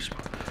 probably hitting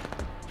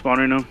spawn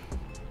right now.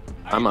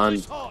 I'm on.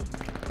 Ace hot.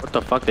 What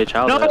the fuck? They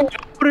chowed No! it.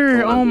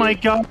 Outer! Oh my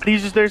god,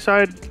 he's just their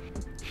side.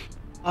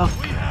 We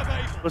have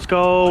able. Let's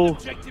go.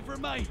 Objective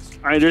remains.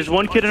 Alright, there's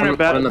one kid in our One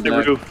back. in the The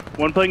back. roof.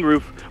 One playing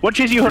roof. One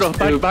chasing you. Hold on.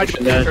 Back.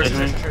 Dead. Church,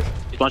 church, church.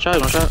 He's one shot.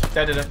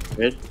 Dead, dead.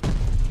 Good.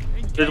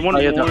 There's one Oh,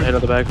 hit more. on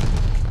the back.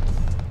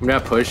 I'm gonna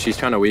push. He's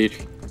kind of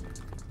weak.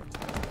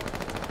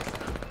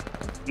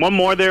 One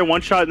more there.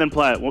 One shot and then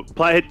Plat.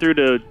 Plat hit through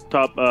the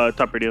top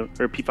radio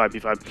or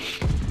P5.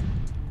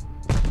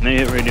 And then he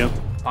hit radio.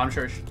 Bottom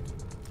church.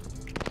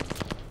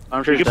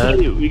 I'm sure We he's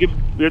dead.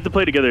 have to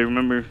play together.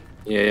 Remember?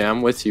 Yeah,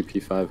 I'm with you,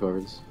 P5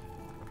 whoever's.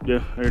 Yeah.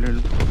 I heard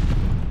him.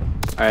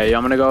 Alright, yeah,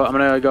 I'm gonna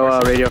go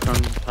radio from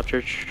top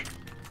church.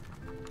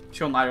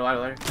 Showing ladder.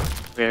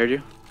 Okay, I heard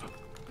you.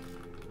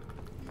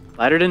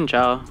 Ladder didn't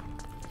chow.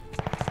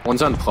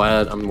 One's on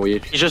plaid. I'm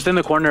weak. He's just in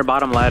the corner,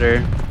 bottom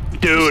ladder.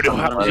 Dude,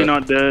 how is he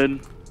not dead?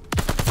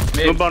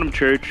 Go Mid. bottom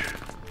church.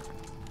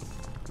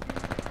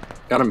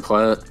 Got him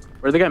plaid.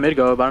 Where'd the guy mid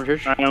go? Bottom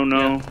church? I don't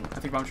know. I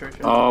think bottom church.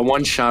 Yeah. Oh,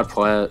 one shot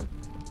plaid.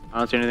 I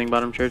don't see anything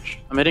bottom church.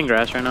 I'm hitting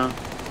grass right now.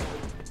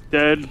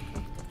 Dead.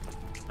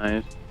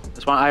 Nice.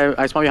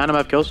 I spawn behind him, I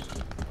have kills.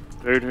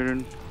 Heard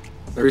him.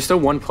 There's still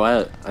one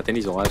plaid. I think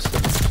he's alive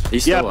still.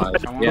 He's still alive.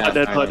 Yeah,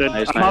 dead. Plat dead.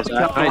 Nice, I'm nice. hopping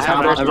top.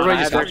 Nice,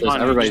 everybody's got this.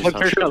 Everybody's Look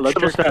top. church, look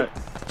church.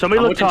 Somebody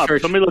I'm look looking top.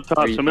 church. Somebody look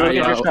top. Somebody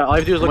look Yeah. top. All I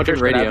have to do is I'm look looking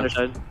church right radio. other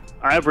side.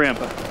 I have ramp.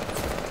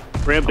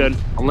 Ramp dead.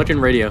 I'm looking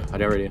radio. I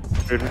got radio.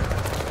 Heard him.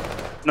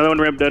 Another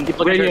one ramp dead. Keep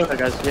looking Radio. church,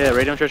 guys. Yeah,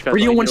 radio and church guys.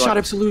 Radio Like, one you shot watch.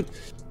 absolute.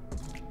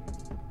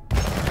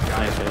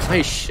 Nice, nice.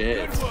 Nice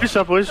shit. Good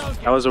stuff, boys.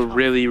 That was a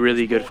really,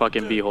 really good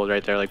fucking B hold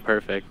right there, like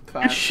perfect. Good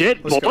Fast.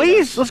 shit, Let's go,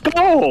 boys. guys. Let's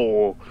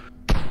go.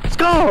 Let's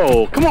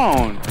go. Come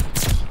on.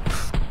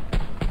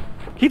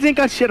 He think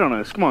got shit on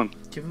us. Come on.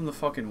 Give him the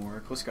fucking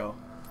work. Let's go.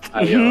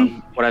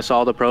 What I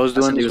saw the pros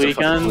doing He this was a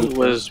fucking weekend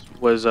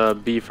fluke, was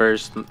B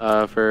first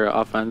for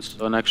offense.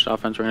 So next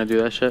offense we're gonna do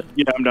that shit.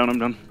 Yeah, I'm down.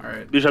 All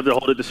right. You just have to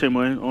hold it the same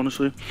way,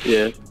 honestly.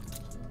 Yeah.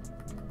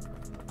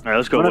 All right,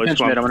 let's go, I'm gonna boys. pinch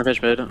Come mid. I'm on. gonna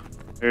pinch mid.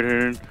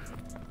 Heard.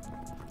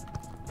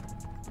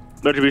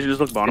 Retribution, just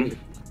look bottom.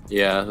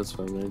 Yeah, that's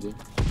what I'm gonna do.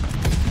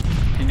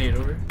 He need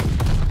over.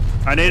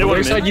 I needed one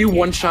There's mid. like you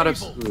one shot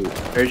absolute.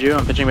 Heard you.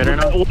 I'm pitching mid right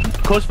now.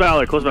 Close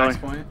Valor, close Valor. Max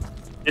point.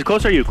 As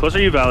close are you? Close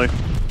are you, Valor?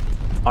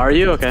 Are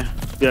you okay?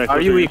 Yeah. Are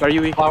close you weak? Are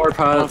you weak? Flower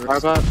pot.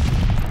 Flower pot.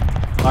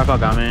 Flower pot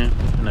got me.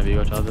 And then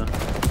go child. Dead.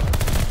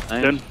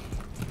 Nice.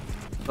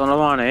 So another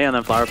one on A and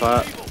then flower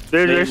pot.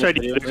 Their side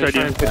you. Video. Their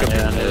side you.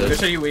 Yeah, They're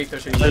so you weak. They're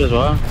so you Mid weak. as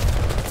well.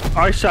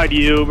 Our side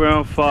you,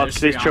 bro. Fuck. There's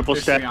They three on- triple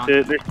there's three stacked on.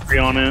 it. There's 3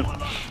 on it.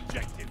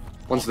 Objective.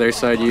 One's their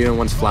side you and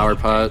one's flower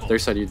pot. Their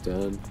side you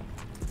dead.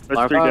 That's 3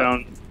 Flower pot.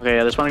 down. Okay,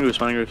 yeah, they're spawning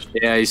roofs.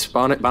 Yeah, he's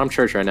spawning bottom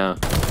church right now.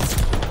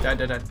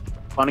 Dead.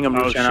 Spawning them Oh,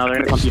 roofs shit. right now. They're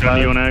gonna I come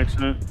stunned you P5. on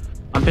accident.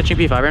 I'm pitching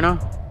P5 right now.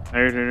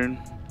 Heard.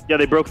 Yeah,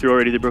 they broke through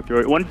already.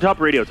 One top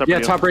radio. Yeah,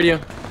 top radio.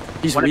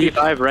 He's One weak.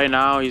 P5 right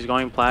now. He's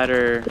going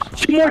platter.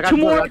 Two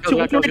more.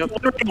 Go.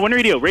 One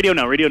radio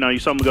now. You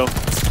saw him go.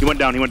 He went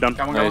down. Got one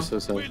going. Nice,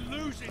 that's We're it.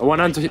 losing. One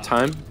on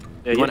time.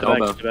 Yeah, He went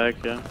elbow. get the back,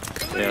 yeah.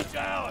 Yeah.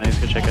 Down. Nice,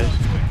 good check, guys.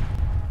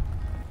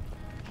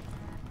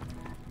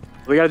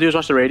 What we gotta do is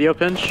watch the radio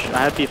pinch. I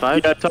have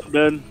P5. Yeah, top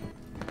dead.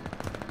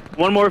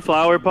 One more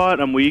flower pot.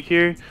 I'm weak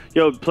here.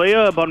 Yo, play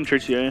bottom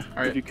church, yeah,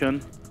 Alright. if you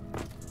can.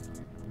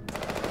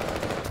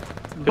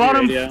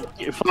 Bottom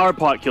radio. flower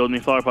pot killed me.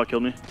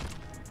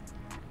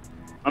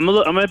 I'm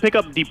gonna pick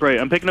up deep right.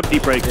 I'm picking up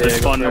deep right. Yeah, Cause go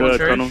spawn for it.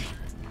 tunnel.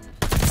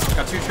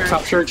 Got two church.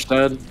 Top church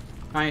dead.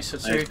 Nice.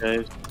 Let's Nice, see.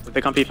 guys. If they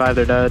come P5,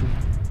 they're dead.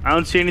 I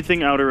don't see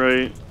anything outer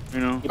right. You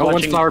know. Keep Oh, one's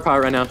watching- flower pot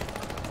right now.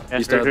 Yeah,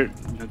 He's dead.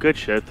 Good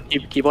shit.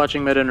 Keep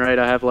watching mid and right.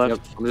 I have left. Yep,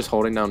 I'm just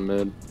holding down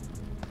mid.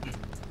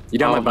 You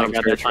down Oh my my bottom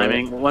god, the church, right?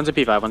 timing. One's a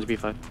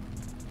P5.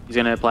 He's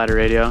gonna hit platter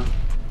radio.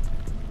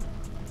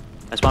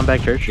 I spawn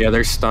back church. Yeah,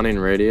 they're stunning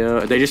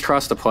radio. They just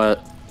crossed the plat.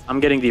 I'm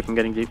getting deep.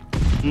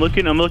 I'm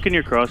looking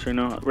your cross right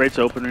now. Right's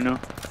open right now.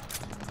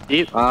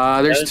 Deep.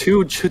 There's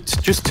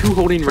just two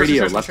holding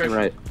radio, Church, left and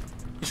right.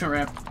 He's showing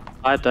ramp.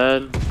 Flat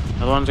dead.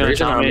 Another one's gonna There's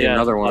tell me.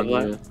 another one. top Yeah.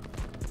 left.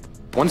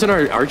 One's in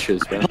our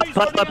arches, bro.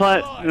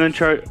 Plat, and then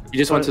chart. He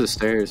just went to the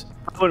stairs.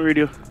 I wouldn't read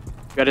you.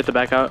 Got it the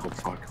back out. Oh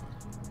fuck.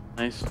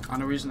 Nice. On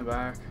the reason the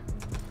back.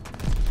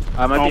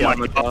 I might be Oh on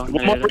my the god.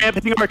 One more ramp,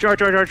 hitting arch.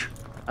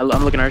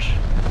 I'm looking arch.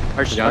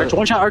 Arch. Got Arch. it.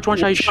 One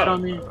shot. He shot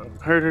on me.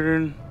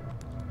 Hurt.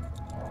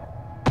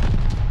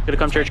 Gonna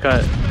come church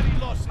cut.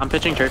 I'm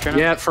pitching church right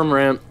now. Yeah, from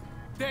ramp.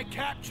 They're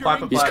capturing.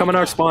 Flap He's coming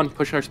our spawn,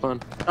 pushing our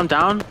spawn. I'm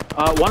down.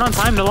 One on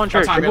time, no one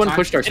church. time, Everyone time.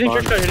 pushed our Hitting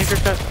spawn.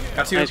 church cut.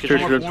 Got two. Nice, One church.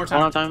 more, One one more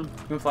on time. time.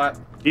 Move flat.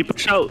 He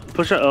pushed out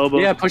elbow.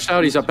 Yeah, pushed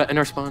out. He's up in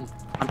our spawn.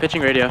 I'm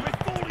pitching radio.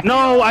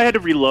 No, I had to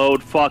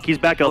reload. Fuck, he's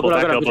back elbow,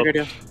 back elbow.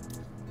 Radio.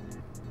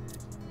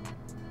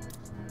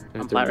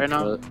 I'm flat right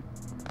now.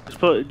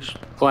 Just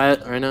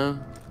Flat right now.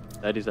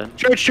 Dead, he's dead.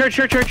 church.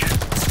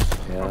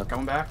 Yeah.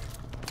 Going back.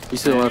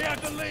 He's still We up.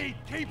 have the lead.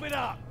 Keep it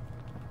up.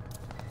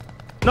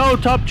 No,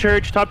 top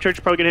church,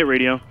 probably gonna hit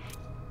radio.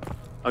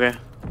 Okay.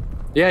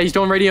 Yeah, he's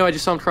doing radio. I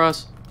just saw him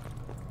cross.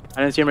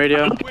 I didn't see him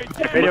radio.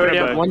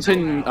 Radio. One's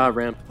in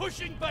ramp.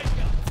 Pushing Baker.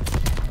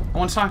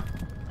 One time.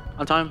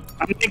 On time.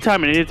 I need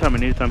time.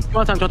 Come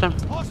on, time.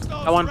 Hostiles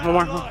Got one more.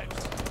 around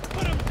lives.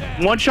 Put 'em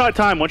down. One shot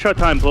time.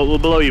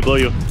 Below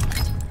you.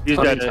 He's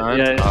Okay, dead. time.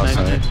 Yeah, Oh, nice.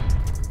 sorry.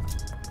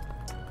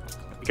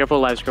 Be careful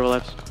of lives.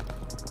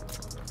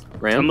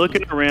 Ramp. I'm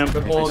looking at ramp.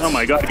 Good holds. Oh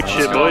my god, good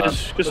shit, God.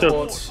 boys. Good Good stuff.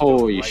 holds.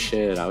 Holy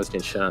shit! I was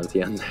getting shot at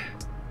the end there.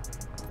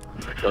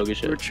 Go good We're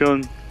shit.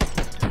 chilling.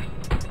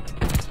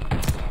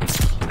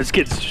 This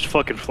kid's just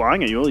fucking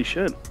flying at you. Holy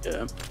shit.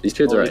 Yeah. These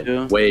kids What are we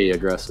do. way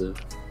aggressive.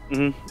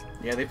 Yeah,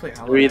 they play.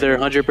 They're either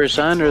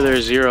 100% or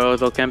they're 0.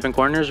 They'll camp in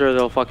corners or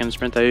they'll fucking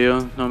sprint at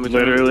you. No in between.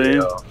 Literally.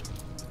 Alright,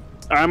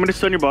 I'm gonna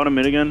stun your bottom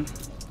mid again.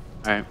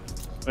 Alright.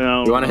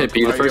 No. You want to hit B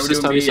the Alright, first yeah, this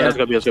we're time? You doing Let's said.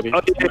 go B. Let's go B.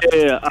 Oh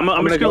yeah.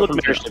 I'm just gonna look from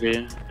mid. church to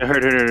B. I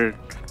heard.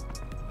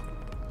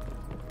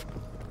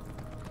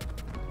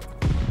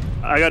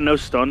 I got no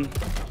stun.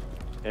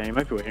 Yeah, he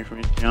might be waiting for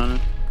me, to be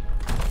honest.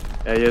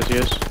 Yeah, he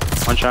is.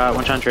 One shot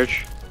in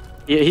church.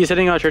 He's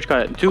hitting church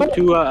cut. Two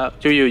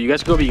you. You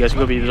guys can go B. There's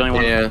only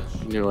one. Yeah.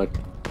 You know what?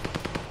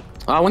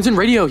 One's in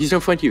radio. He's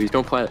gonna flank you. He's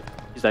going flat.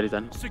 He's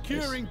dead.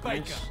 Securing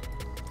Baker.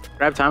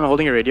 Grab time. I'm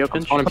holding a radio I'm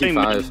pinch. spawning playing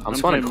P5. mid. I'm I'm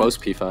spawning playing close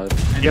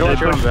P5. Get away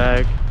from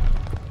back.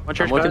 One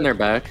church I'm looking cut. their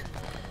back.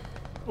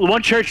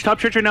 One church, top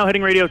church right now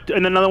hitting radio,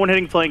 and another one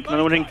hitting flank.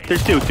 Another one hitting.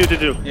 There's two.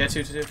 Yeah,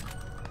 two.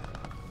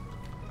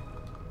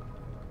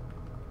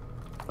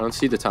 I don't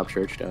see the top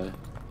church guy.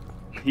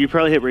 You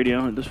probably hit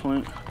radio at this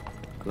point.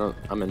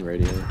 I'm in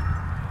radio.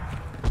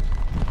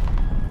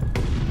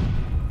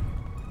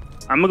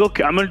 I'm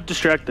gonna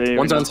distract the.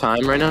 One's on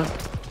time right now.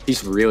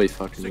 He's really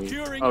fucking weak.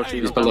 Securing Oh, A.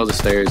 jeez. He's below the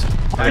stairs.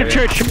 Look at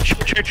church.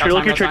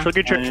 Look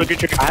at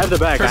church. I have the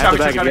back. Church, I have the church,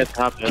 back. You church. get the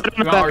top. Yeah. Kid on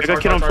the back. I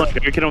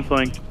got kid on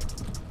flank.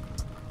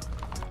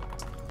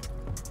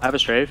 I have a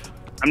strafe.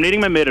 I'm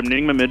needing my mid.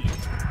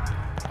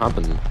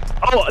 Hopping.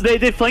 Oh,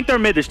 they flanked our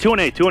mid. There's 2 on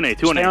A. Stay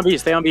on B.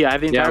 Stay on B. I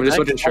have the entire. I'm just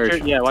back. watching Watch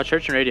church. Yeah, watch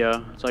church and radio.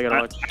 That's all I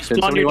gotta watch. Can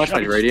somebody watch my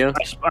radio?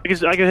 I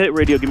can hit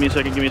radio. Give me a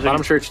second.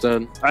 Bottom church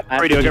dead. I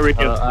have radio. I got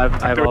radio. I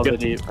have all the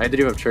radio. deep. I had to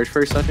do up church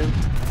for a second.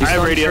 He's I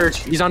have on radio. church.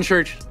 He's on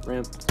church.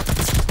 Ramp.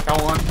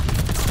 Got one.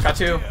 Got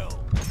two.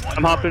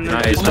 I'm hopping.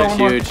 Nice. One more, That's one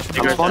more. huge.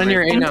 I'm spawning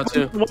near A now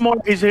too. One more.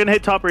 He's gonna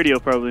hit top radio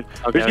probably.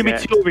 Okay, There's gonna be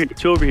okay.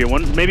 two over here.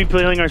 One maybe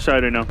playing our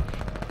side right now.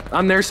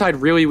 On their side,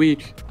 really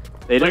weak.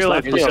 They just Look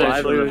left at me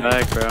left, alive in the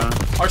back, bro.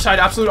 Our side,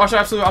 absolute,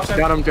 offside.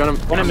 Got him.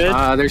 One in mid.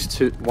 There's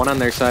two. One on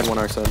their side, one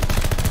our side.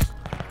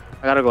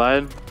 I got a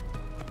glide.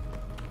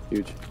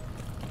 Huge.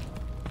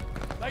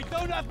 They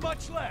don't have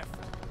much left.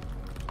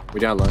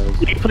 We got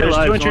lives. You can play There's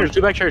two in live. church.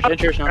 Two back church. In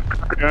church now.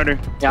 Outer.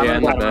 Yeah, Yeah, I'm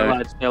in the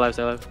glide. back. Stay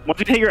alive. Once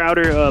you hit your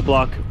outer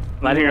block.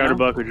 Not hitting your outer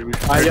block.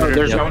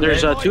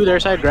 There's two their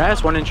side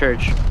grass, one in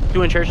church.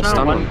 Two in church now,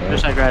 Stun one one, their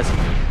side grass.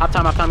 Hop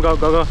time,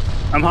 go.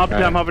 I'm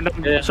hopping Alright.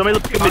 down. Yeah. Somebody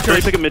look at mid.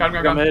 Somebody pick a mid. Got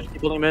him. Go mid, keep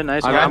holding mid,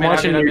 nice. I'm mid,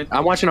 watching. I'm mid.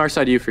 I'm watching our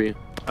side. You for you.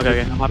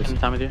 Okay, I'm hopping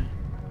time with you.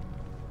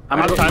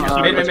 I'm Alright,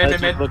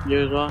 hopping mid. Look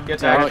you as well.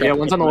 Get Oh, tagged. yeah,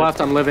 one's on the left.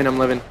 I'm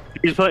living.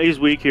 He's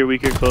weak here,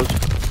 close.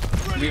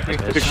 Weak.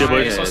 Good shit,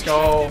 boys. Nice, let's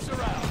go.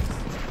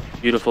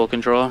 Beautiful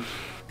control.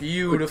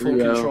 Beautiful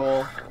Good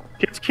control.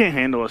 Kids can't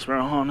handle us, bro.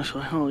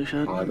 Honestly, holy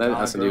shit. Oh, that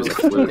S&D was a They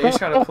fluke. just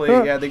gotta play.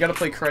 Yeah, they gotta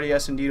play cruddy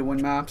S&D to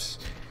win maps.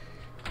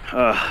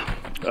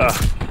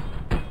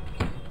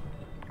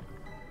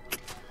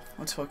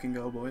 Let's fucking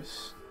go,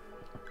 boys.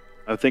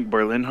 I think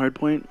Berlin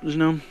hardpoint is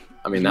now.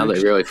 I mean, now they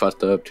really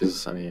fucked up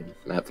because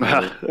map.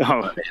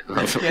 Oh.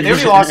 Yeah, they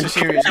already lost the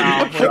series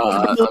now.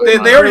 Uh,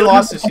 They already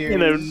lost the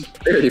series.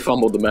 They already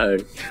fumbled the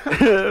mag.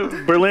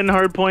 Berlin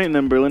hardpoint and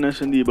then Berlin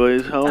S&D,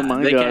 boys. Oh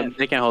my god.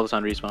 They can't hold us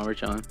on respawn. We're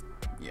chilling.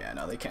 Yeah,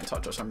 no, they can't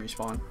touch us on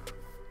respawn.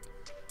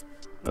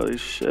 Holy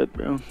shit,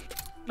 bro.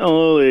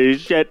 Holy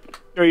shit.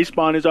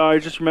 Respawn is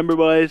ours. Just remember,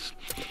 boys.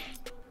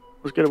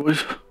 Let's get it,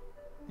 boys.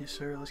 Yes,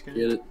 sir. Let's get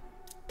Get it. it?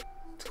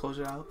 Let's close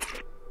it out.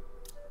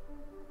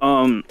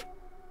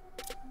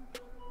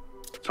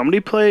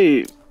 Somebody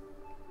play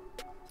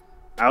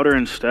outer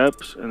and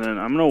steps, and then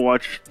I'm gonna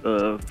watch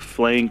the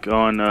flank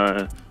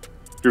on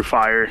through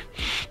fire.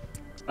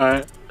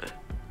 Alright.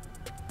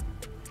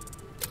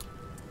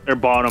 Or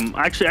bottom.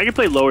 Actually, I can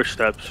play lower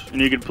steps, and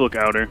you can look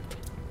outer.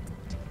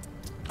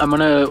 I'm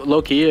gonna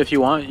low key if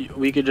you want.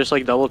 We could just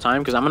like double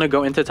time because I'm gonna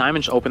go into time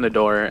and just open the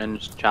door and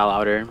just chow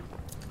outer.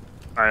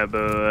 Alright,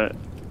 but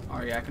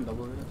Oh yeah, I can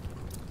double it.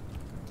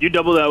 you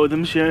double that with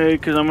him, CA,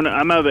 because I'm gonna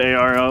have an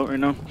AR out right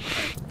now.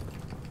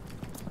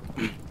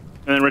 And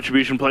then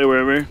retribution play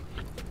wherever.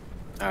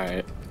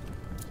 Alright.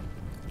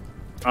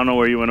 I don't know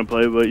where you want to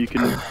play, but you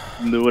can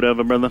do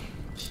whatever, brother.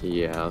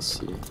 Yeah, I'll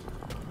see.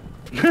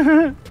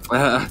 You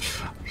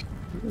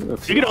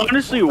can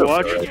honestly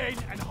watch. Again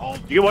and hold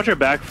You can watch our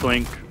back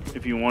flank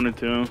if you wanted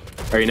to.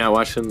 Are you not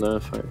watching the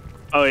fire?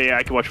 Oh yeah,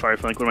 I can watch fire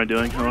flank. What am I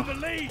doing? the Oh.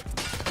 lead.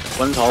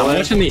 One's I'm hallway.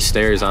 watching these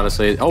stairs,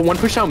 honestly. Oh, one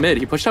pushed out mid.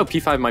 He pushed out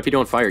P5. Might be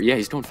doing fire. Yeah,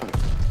 he's doing fire.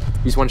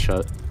 He's one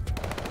shot.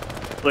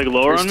 Like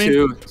lower There's on me?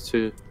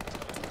 two.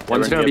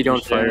 One's gonna be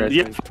doing fire. I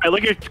Yeah, think. I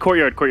like your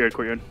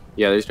courtyard.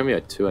 Yeah, there's gonna be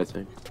at 2, I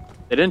think.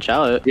 They didn't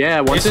chow it. Yeah,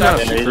 one's in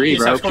He's P3,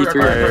 bro. up,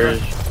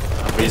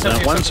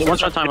 P3. One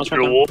shot time. One shot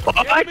time. What?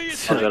 All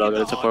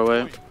good. It's a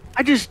 4-way.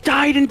 I just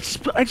died and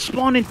I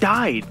spawned and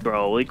died,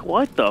 bro. Like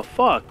what the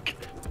fuck?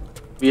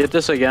 We hit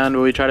this again, but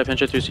we try to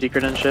pinch it through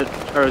secret and shit.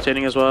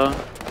 Rotating as well.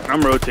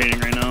 I'm rotating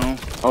right now.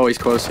 Oh, he's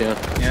close, yeah.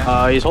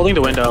 Yeah. He's holding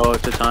the window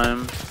at the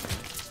time.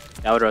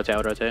 Yeah, I would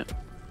rotate.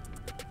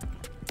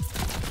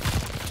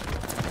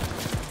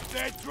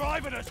 They're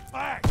driving us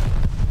back.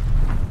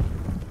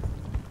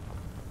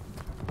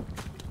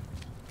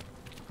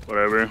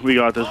 Whatever. We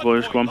got this,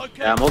 boys. Come on.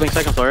 Yeah, I'm holding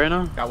second floor right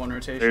now. Got one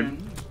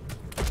rotation.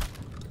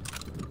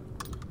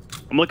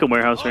 I'm looking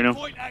warehouse right now.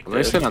 I'm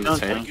gonna sit on the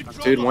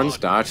tank. Dude, one's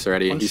dodged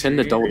already. He's in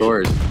the double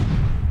doors.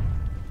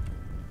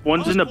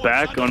 One's in the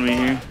back on me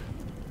here.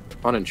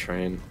 On and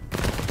train.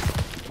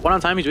 One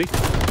on time, he's weak.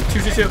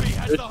 2-2-2.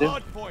 Has the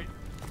hard point.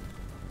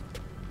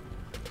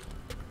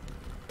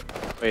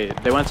 Wait,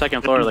 they went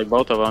second floor, like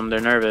both of them. They're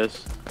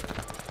nervous.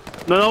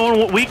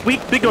 No, weak.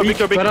 Big door.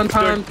 But on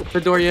time. The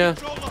door, yeah.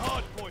 Control the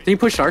hard point. Did he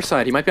push our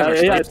side? He might be on our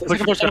Yeah, side.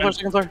 second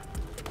floor.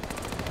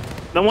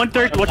 No,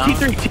 1/3. What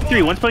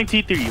T3? One's playing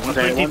T3. One's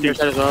Okay, playing one your T3.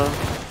 side as well.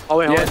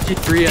 Hallway. Yeah,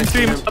 T3. I see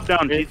T3 him. may help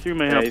down. T3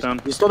 may help down.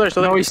 He's still there.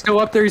 No, he's still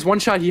up there. He's one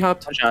shot. He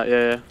hopped. One shot.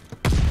 Yeah.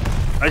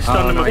 I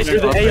stunned him. no, over he's there.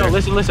 still Hey, yo,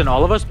 there. listen.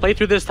 All of us play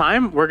through this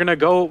time. We're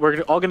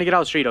all gonna get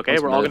out street, okay?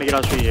 That's We're all good. gonna get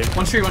out street here.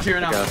 One street right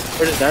now. Okay.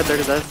 Third is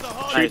dead.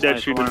 Shoot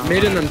that, shoot that.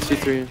 Made it on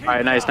T3.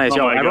 Alright, nice. Oh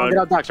Yo, my everyone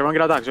God.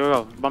 get out docks.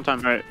 Go. Bump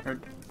time.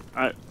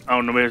 Alright.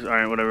 Oh, nobody's.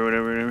 Alright,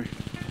 whatever.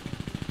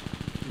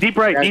 Deep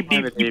right, Yeah, deep he's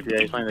playing the deep, yeah,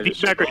 he's playing the deep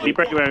deep.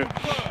 back right.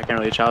 I can't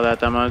really chow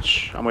that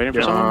much. I'm waiting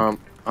for someone.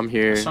 I'm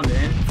here.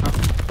 Sunday in.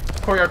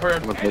 Courtyard.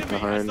 I'm a bit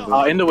behind.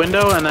 In the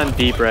window and then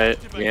deep right.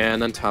 Yeah,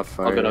 and then top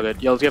fire. All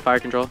good. Yo, let's get fire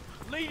control.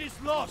 Lead is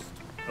lost.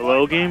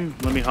 Hello, game.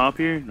 Let me hop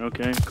here.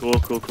 Okay, cool.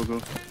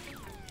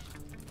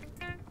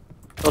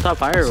 Still top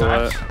fire or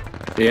what?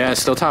 Yeah,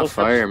 still top Double steps.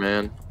 fire,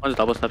 man. One's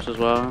double steps as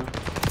well.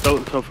 So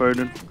far,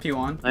 dude.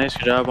 P1. Nice,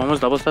 good job. One was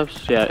double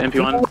steps. Yeah,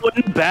 MP1.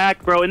 In the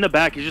back, bro. In the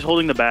back. He's just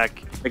holding the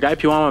back. The guy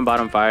P1 went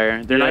bottom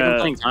fire. They're not even Yeah.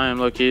 playing time,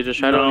 low-key. Just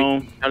try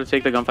No. to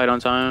take the gunfight on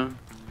time.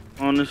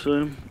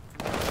 Honestly.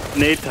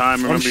 Nade time.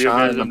 One Remember you shot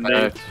guys in the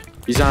have back. nades.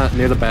 He's on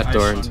near the back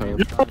door in Nice time.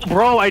 No,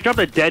 bro. I dropped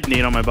a dead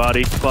nade on my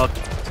body. Fuck.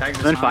 Tag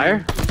this Then time.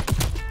 fire.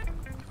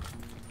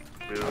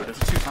 Dude. That's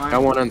 2 times.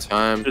 Got one on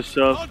time. Good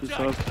stuff.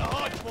 Contact the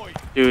hard point.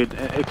 Dude,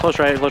 close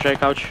right,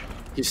 couch.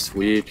 He's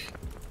weak.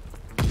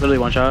 Literally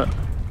one shot.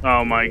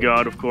 Oh my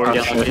god, of course.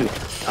 Yeah,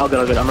 I'll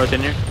good. I'm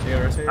rotating here.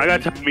 Yeah, rotate. I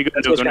got time. We go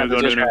Good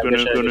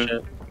new.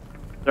 shit.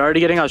 They're already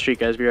getting out street,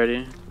 guys. Be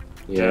ready.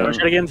 Yeah. We're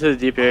trying to get into the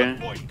deep here. Hard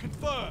point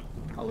confirmed.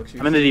 I'll look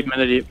I'm in the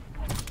deep.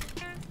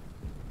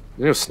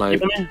 You know,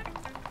 snipe. Keep on me.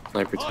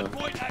 Sniper Hard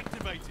top. point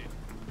activated.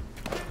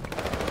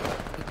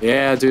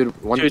 Yeah, dude.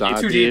 One Two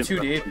dot. deep, Too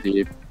deep.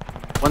 Deep.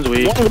 One's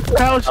weak. One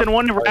house and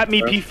one wrap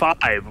me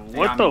P5.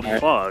 What the Yeah,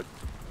 fuck?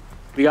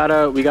 We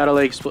gotta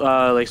like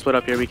split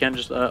up here. We can't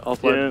just all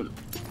flood.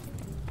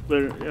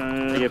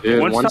 Yeah.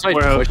 Dude, One's one's top like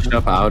warehouse. pushed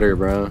up outer,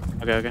 bro.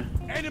 Okay.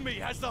 Enemy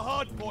has the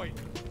hard point.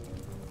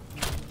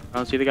 I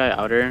don't see the guy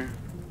outer.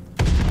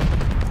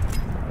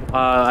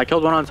 I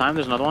killed one on time.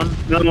 There's another one.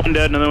 Another one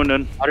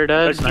dead. Outer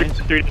dead. That's Nice.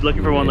 three.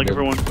 Looking for one.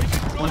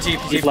 One deep.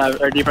 Deep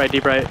left or deep right.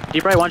 Deep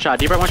right. One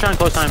shot. And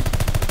close time.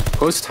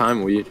 Close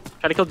time, weed.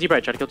 Try to kill deep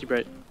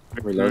right.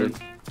 Reloaded.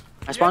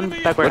 I spawned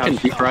back Looking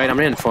warehouse. deep right. I'm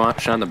in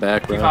shot in the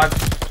back, bro.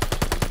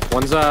 P5.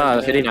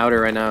 One's hitting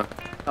outer right now.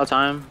 All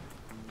time.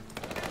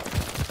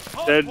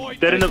 Dead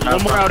in the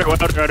one more outer.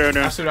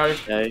 Absolute outer.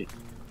 Yeah. He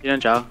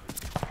didn't chow.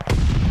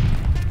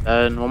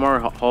 And one more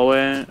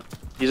hallway.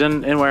 He's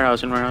in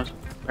warehouse.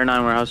 Or not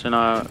in warehouse. In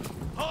Hard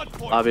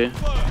point lobby.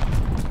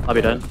 confirmed.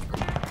 Lobby dead.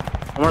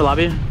 One more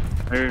lobby.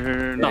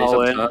 Yeah, he's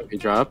hallway. up top. He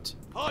dropped.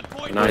 Hard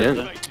point No, he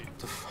didn't. activated. What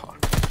the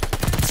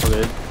fuck? So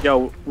good.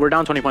 Yo, we're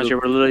down 20 points here.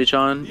 We're literally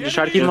chilling. Just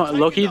try to keep him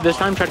low-key this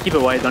time. Try to keep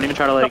it white. Don't even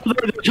try to like.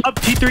 Top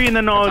T3 and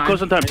then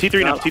close on time.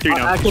 T3 now.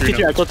 I close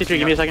T3. I close T3.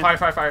 Give me a second.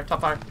 Fire.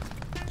 Top fire.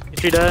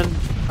 T3 dead.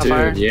 Top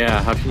fire. Dude,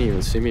 yeah. How can you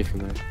even see me from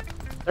there?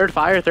 Third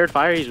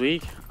fire. He's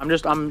weak. I'm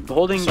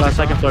holding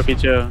second floor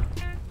P2.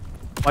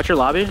 Watch your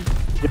lobby.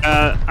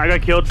 Yeah, I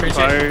got killed from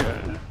fire.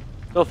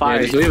 Still fire.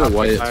 Yeah, just leave it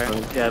white. It's Fire.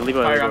 fine. Yeah, leave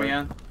it Fire got white. me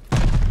in.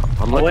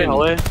 I'm looking.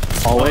 Hallway.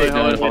 Hallway Hallway,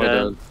 dead. Hallway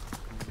dead.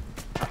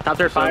 dead. Top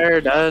third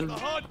fire, dead. The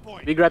hard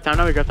point. We grab time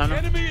now, we grab time The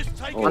now. enemy is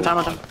taking One time,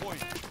 the one hard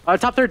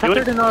point. Top third in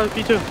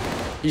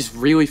P2. He's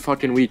really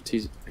fucking weak.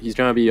 He's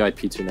gonna be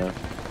IP2 now.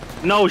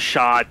 No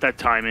shot. That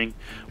timing.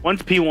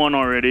 One's P1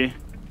 already.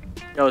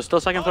 Yo, it's still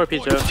second floor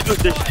P2.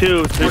 There's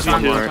two. There's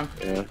One two. more.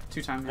 Yeah.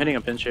 2 times. I'm hitting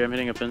a pinch here, I'm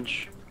hitting a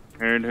pinch.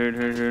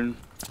 Heard.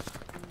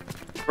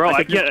 Bro,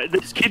 I get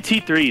this kid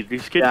T3.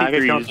 This kid Yeah, I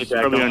get T3 count is T3,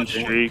 I probably count on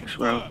T3. streaks,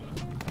 bro.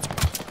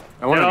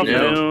 I want to Yeah,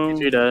 know.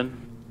 P3 dead.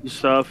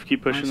 Stuff.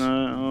 Keep pushing Nice. that.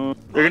 Oh.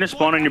 They're gonna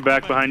spawn on your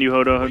back behind you,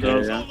 Hodo. Yeah.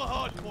 Control the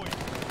hard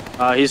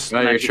point. He's... No,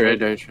 you're 90. trade.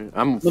 You're trade.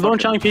 I'm. The one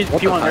challenge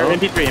What the P1, or hell?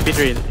 MP3,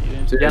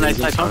 MP3. Dude, Yeah, nice.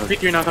 he's Come fine.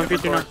 P3 now, come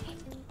P3 now. I'm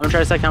gonna try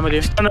to stack time with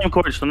you.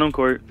 Stun them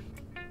court.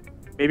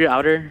 Maybe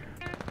outer.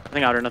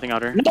 Nothing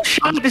outer. No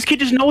shot. This kid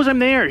just knows I'm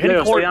there. Hit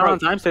Yo, court, stay down bro. on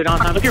time, stay down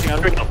on time. Look here.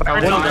 Outer.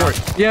 One on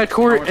court. Yeah,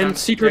 court One more and time.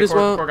 secret Yeah, as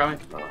well. Court got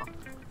me.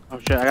 Oh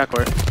shit, I got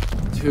court.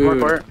 Dude,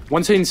 court.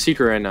 one's in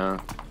secret right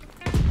now.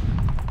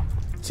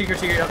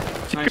 Secret, yep.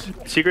 Nice.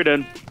 Secret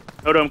dead.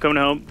 Hodo, I'm coming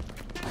to help.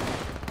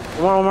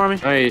 One more on me.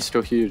 Nice,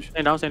 still huge.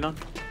 Stay down.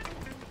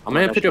 I'm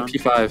gonna That's pick up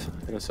fine.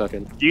 P5 in a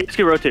second. You guys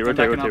can rotate. I'm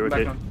backing up, Rotate.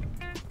 backing up.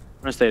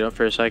 I'm gonna stay up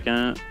for a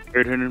second.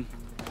 Heard.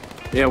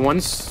 Yeah,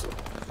 one's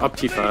up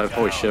P5.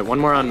 Holy shit, one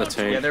more on the Yeah,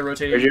 tank. they're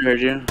rotating.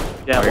 Heard you.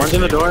 Yeah, Fire one's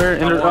in the door.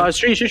 In the one.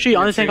 street.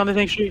 On the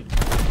tank, street.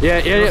 Yeah,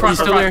 he's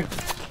still there.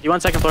 You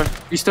want second floor?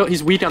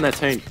 He's weak on that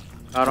tank.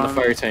 Out On on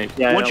the fire tank.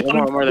 Yeah, One yeah, shot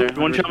one more there.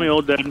 One shot me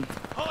old dead.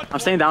 I'm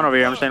staying down over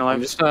here. I'm staying I'm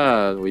alive. just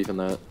leaving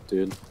that,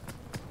 dude.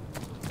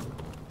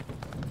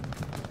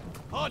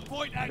 Hard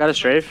point I got a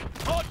strafe.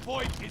 Hard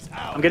point is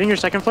out. I'm getting your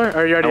second floor.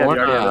 Or you already I have? want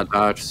You already have.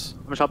 dodge.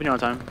 I'm just helping you on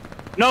time.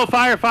 No,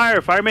 fire.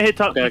 Fire may hit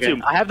top Okay.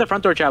 two. I have the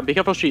front door chat. Be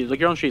careful, street. Look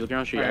your own street. I have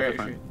the Alright,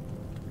 front.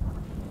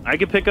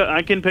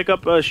 I can pick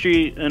up a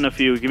street and a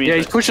few. Give me Yeah, a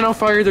he's pushing out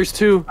fire. There's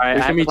two. Alright, I There's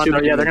have gonna be the front two.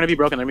 door. Yeah, they're gonna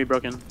be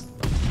broken.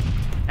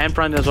 And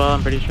front as well.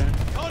 I'm pretty sure.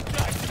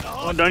 Contact in the Oh,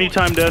 hard don't need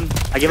time, dead.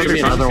 I give him There's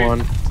three. another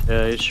one.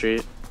 Yeah, he's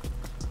street.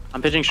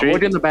 I'm pitching I'm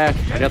street. in the back.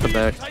 I got the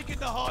back. Taking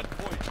the hard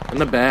point. In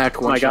the back.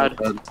 Oh my One shot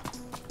God. dead.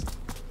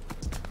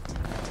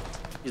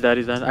 He's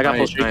dead. I got full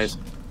Nice, street. nice.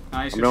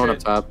 Nice, I'm good going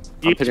shit. up top.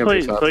 You I'm picking up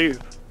play. P5.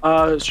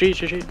 Play. Street.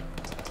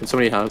 Can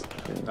somebody help?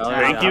 Yeah.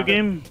 Thank you,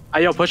 game.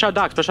 Yo, push out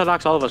docks,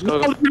 all of us. Go.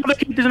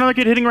 There's another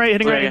kid hitting right. Yeah.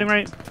 Hitting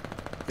right.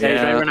 Yeah,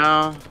 he's Yeah. right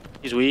now.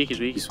 He's weak. I'm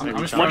just One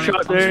running, shot I'm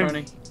just there.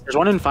 running. There's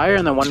one in fire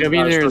and then one He's gonna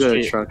be near still the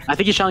street. truck. I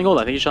think he's shelling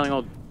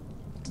old.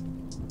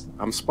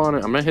 I'm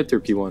spawning. I'm gonna hit through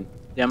P1.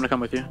 Yeah, I'm gonna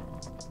come with you.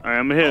 Alright,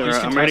 I'm hitting. He's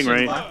I'm hitting contesting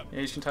right. left. Yeah,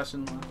 he's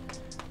contesting left.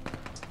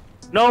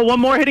 No, one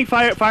more hitting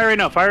fire. Fire right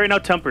now.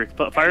 Temper.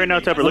 Fire right now.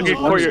 Temper. Look at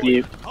your One's court.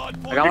 deep. Hard I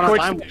point. got Your one on court.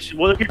 time.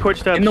 Well, look at your court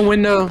steps. In the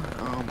window.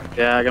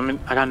 Yeah,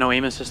 I got no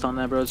aim assist on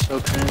that, bro. It's so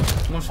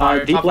cringe. One's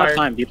fire. Deep top left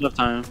fire.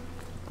 time.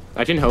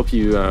 I can help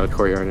you,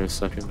 courtyard, in a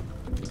second.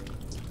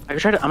 I'm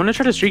gonna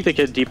try to streak the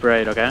kid deep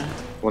right, okay?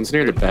 One's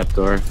near the back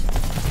door.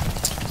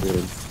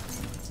 Dude.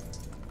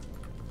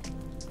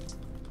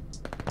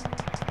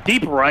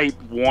 Deep right,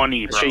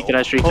 1E, bro. Streaked it,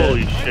 I streaked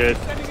Holy it. shit.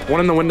 One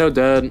in the window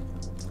dead.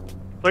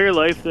 Play your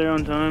life there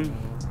on time.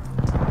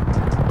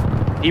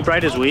 Deep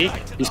right is weak.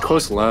 He's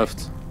close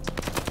left.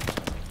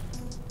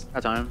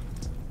 Got time.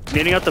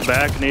 Nading out the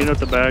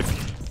back.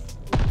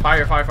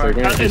 Fire. They're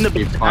gonna In just the-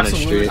 keep on his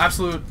street.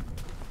 Absolute.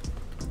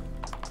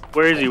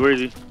 Where is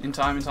he? In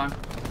time.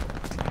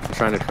 I'm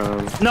trying to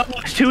come. No,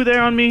 there's two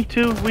there on me.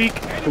 Two weak.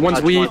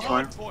 One's weak.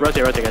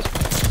 Rotate, guys.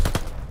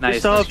 Nice.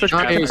 Still up, Let's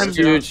let's streak. Nice,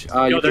 huge.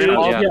 Yo, You they're can,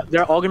 all, yeah.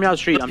 they're all gonna be out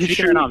street. I'm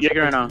streaking right now.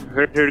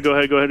 Here, go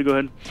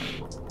ahead.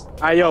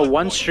 Alright, yo,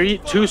 one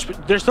street,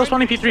 they're still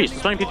spawning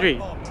P3.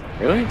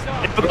 Really?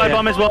 Guy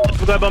bomb as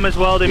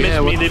well. They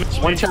Yeah, missed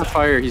me. one shot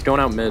fire. He's going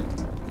out mid.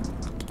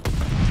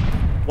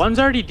 One's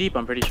already deep,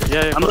 I'm pretty sure.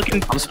 Yeah. I'm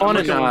looking. I'm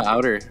spawning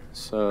outer,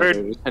 so Heard.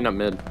 they're just hitting up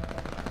mid.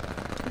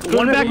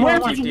 One back. One, Where?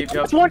 one, deep,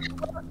 yep. One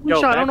Yo,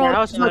 shot. I don't know.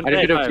 warehouse and then I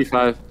didn't get up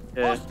P5. P5.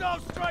 Yeah. Hostile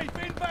strafe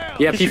inbound.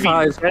 Yeah, This should be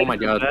P5. dead. Oh my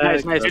god.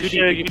 Nice. Good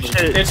shit.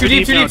 Yeah, too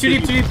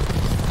deep.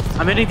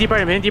 I'm hitting deep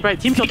right.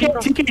 Team kill.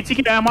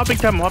 TK. I'm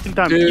hopping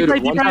time. Dude,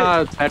 right, one deep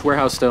right. shot. Back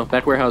warehouse still.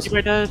 Back warehouse. Deep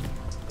right dead.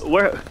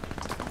 Where?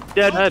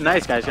 Dead.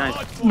 Nice, guys.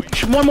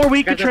 One more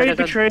week. Good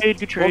Guys,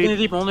 trade. Holding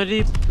the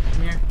deep.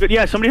 Good.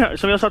 Yeah, somebody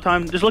else have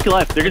time. Just look your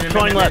left. They're gonna be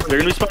spawning left. They're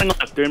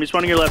gonna be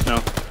spawning your left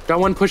now. Got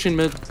one pushing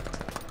mid.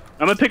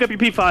 I'm gonna pick up your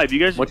P5. You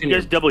guys What can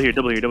you- double here.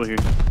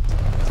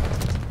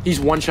 He's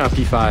one shot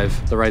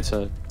P5, the right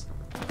side.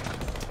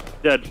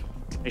 Dead.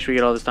 Make sure we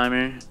get all this time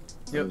here.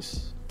 Yep.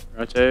 Nice.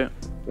 Rotate.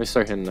 Let me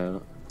start hitting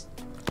now.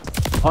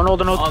 Oh, no.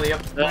 Oh,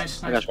 yep.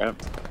 Nice. I got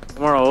scrap.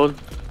 One more old.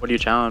 What are you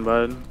challenging,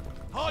 bud?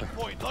 Hard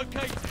point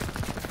located.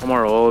 One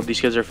more old. These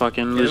kids are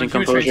fucking losing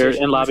huge composure. ranges,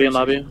 In huge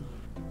lobby. ranges.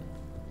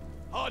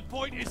 Hard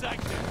point is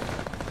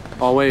active.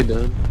 Hallway,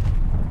 dude.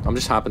 I'm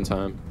just hopping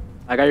time.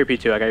 I got your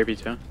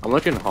P2. I'm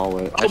looking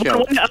hallway. Oh,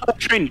 Actually,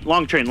 train.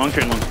 Long train.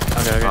 Okay.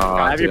 Oh,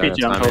 I have your dude,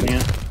 P2. I'm that's holding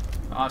it.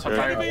 Top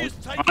Enemy fire. is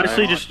taking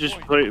Honestly, the just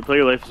hard point. play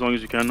your life as long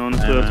as you can.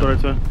 Honestly, that's what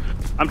I'd say.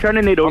 I'm trying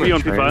to nade over you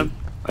on train. P5.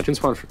 I can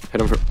spawn.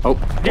 Hit him for. Oh,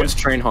 one's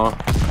train hall.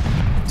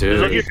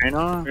 Dude. Train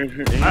on.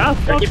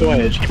 Keep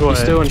away. Keep away. He's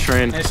still in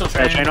train. Hey, still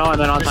Yeah, train on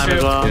and then on time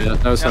as well. Yeah,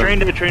 that was Train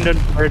dead, train dead.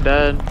 We're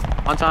dead.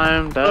 On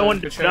time, dead.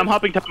 I'm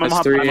hopping top. I'm That's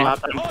hopping three. top.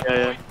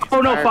 Yeah.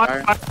 Oh no,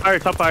 Fire, fire,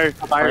 top fire.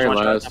 Fire's one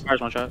shot. last.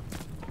 Fire's one shot.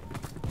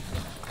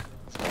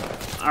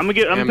 I'm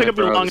gonna pick up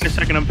your long in a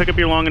second. I'm gonna pick up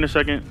your long in a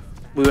second.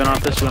 We went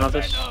off this. We went off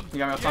this. You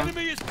got me off time?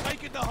 Enemy is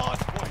taking the hard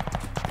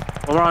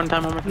point. One more on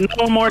time. One more.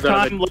 No more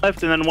time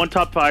left, and then one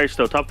top fire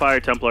still. Top fire,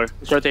 Templar.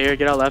 Let's rotate here.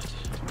 Get out left.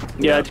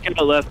 Yeah, it's get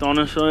out left,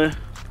 honestly.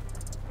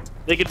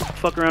 They can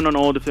fuck around on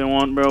old if they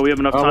want, bro. We have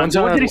enough time. One's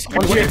on. One's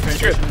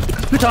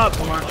the top.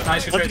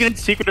 Nice. One's getting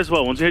secret as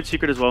well. One's gonna hit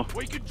secret as well.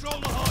 We control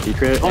the hard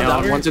Secret. Oh, Yeah,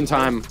 down here? one's in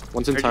time.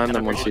 One's in time,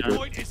 then one's secret.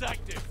 point is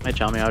active. Might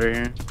chow me outer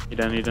here. You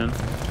done. You done.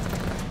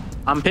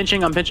 I'm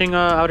pinching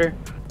outer.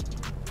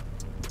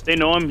 They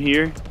know I'm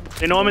here.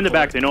 They know I'm in the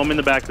back. They know I'm in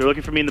the back. They're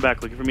looking for me in the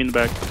back.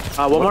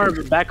 One more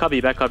back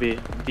cubby.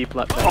 Deep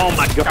left. Oh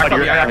my god,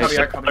 you're I nice.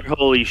 copy.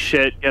 Holy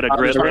shit. Get a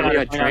grip.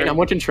 Train. I'm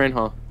watching train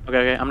hall.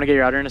 Okay. I'm gonna get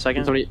your outer in a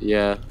second. Somebody,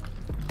 yeah.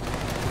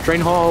 Train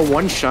hall,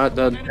 one shot.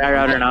 The Your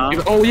outer now.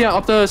 Oh yeah,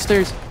 up the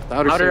stairs.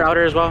 The stairs.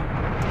 Outer as well.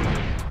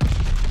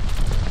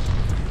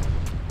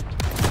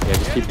 Yeah,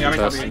 just keep Yeah,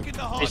 contesting. Taking the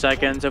 3 hard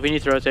seconds. If we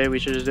need to rotate, we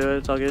should just do it.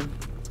 It's all good.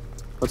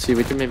 Let's see,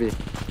 we can maybe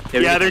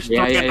Yeah, they're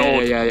still getting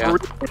old. yeah. Really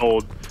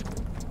old.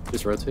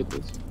 just rotate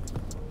this.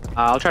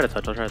 I'll try to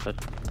touch.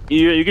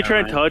 You can try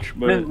and touch,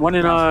 but One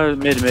in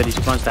mid.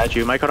 He's on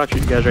statue. Might cut off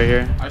you guys right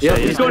here. Yeah,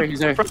 he's going. He's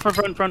there. Front.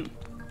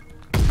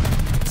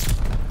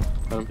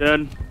 Got him.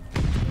 Dead.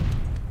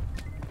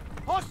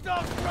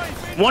 Hostile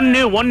strafe One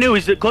new.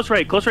 He's close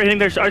right, hitting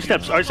their our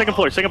steps. Our second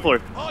floor. hard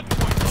point.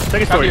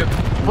 Second story.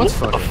 What's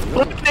fucking?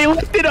 They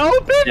left it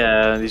open.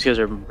 Yeah, these guys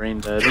are brain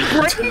dead.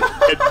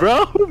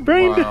 Bro,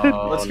 brain.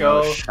 Let's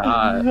go. No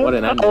shot. What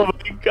an Oh ending.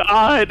 my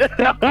god.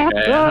 Let's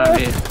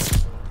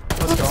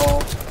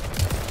go.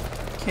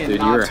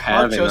 Dude, you were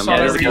having them.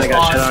 Yeah, this This guy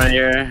got shit on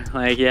here.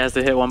 Like, he has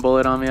to hit one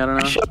bullet on me. I don't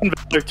I know. shot in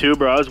Valor too,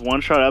 bro. I was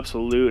one shot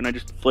absolute, and I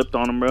just flipped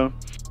on him, bro.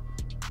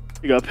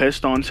 You got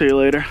pissed on. See you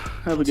later.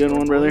 Have a good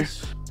one, brother.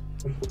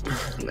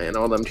 Man,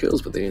 all them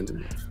kills, but they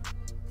ended.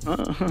 What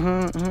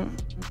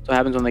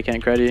happens when they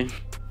can't credit?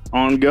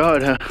 On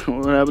God,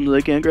 what happens if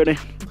they can't ready?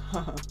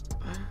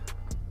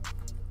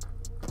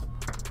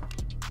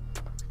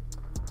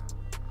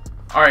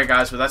 Alright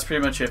guys, but that's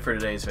pretty much it for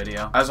today's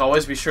video. As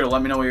always, be sure to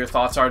let me know what your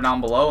thoughts are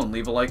down below and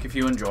leave a like if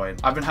you enjoyed.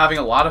 I've been having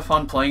a lot of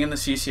fun playing in the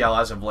CCL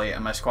as of late,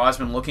 and my squad's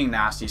been looking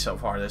nasty so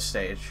far this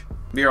stage.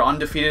 We are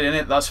undefeated in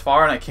it thus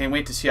far, and I can't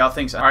wait to see how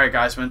things. Alright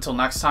guys, but until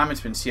next time,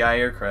 it's been CIA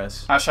or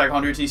Chris.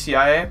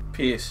 #100TCIA.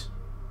 Peace.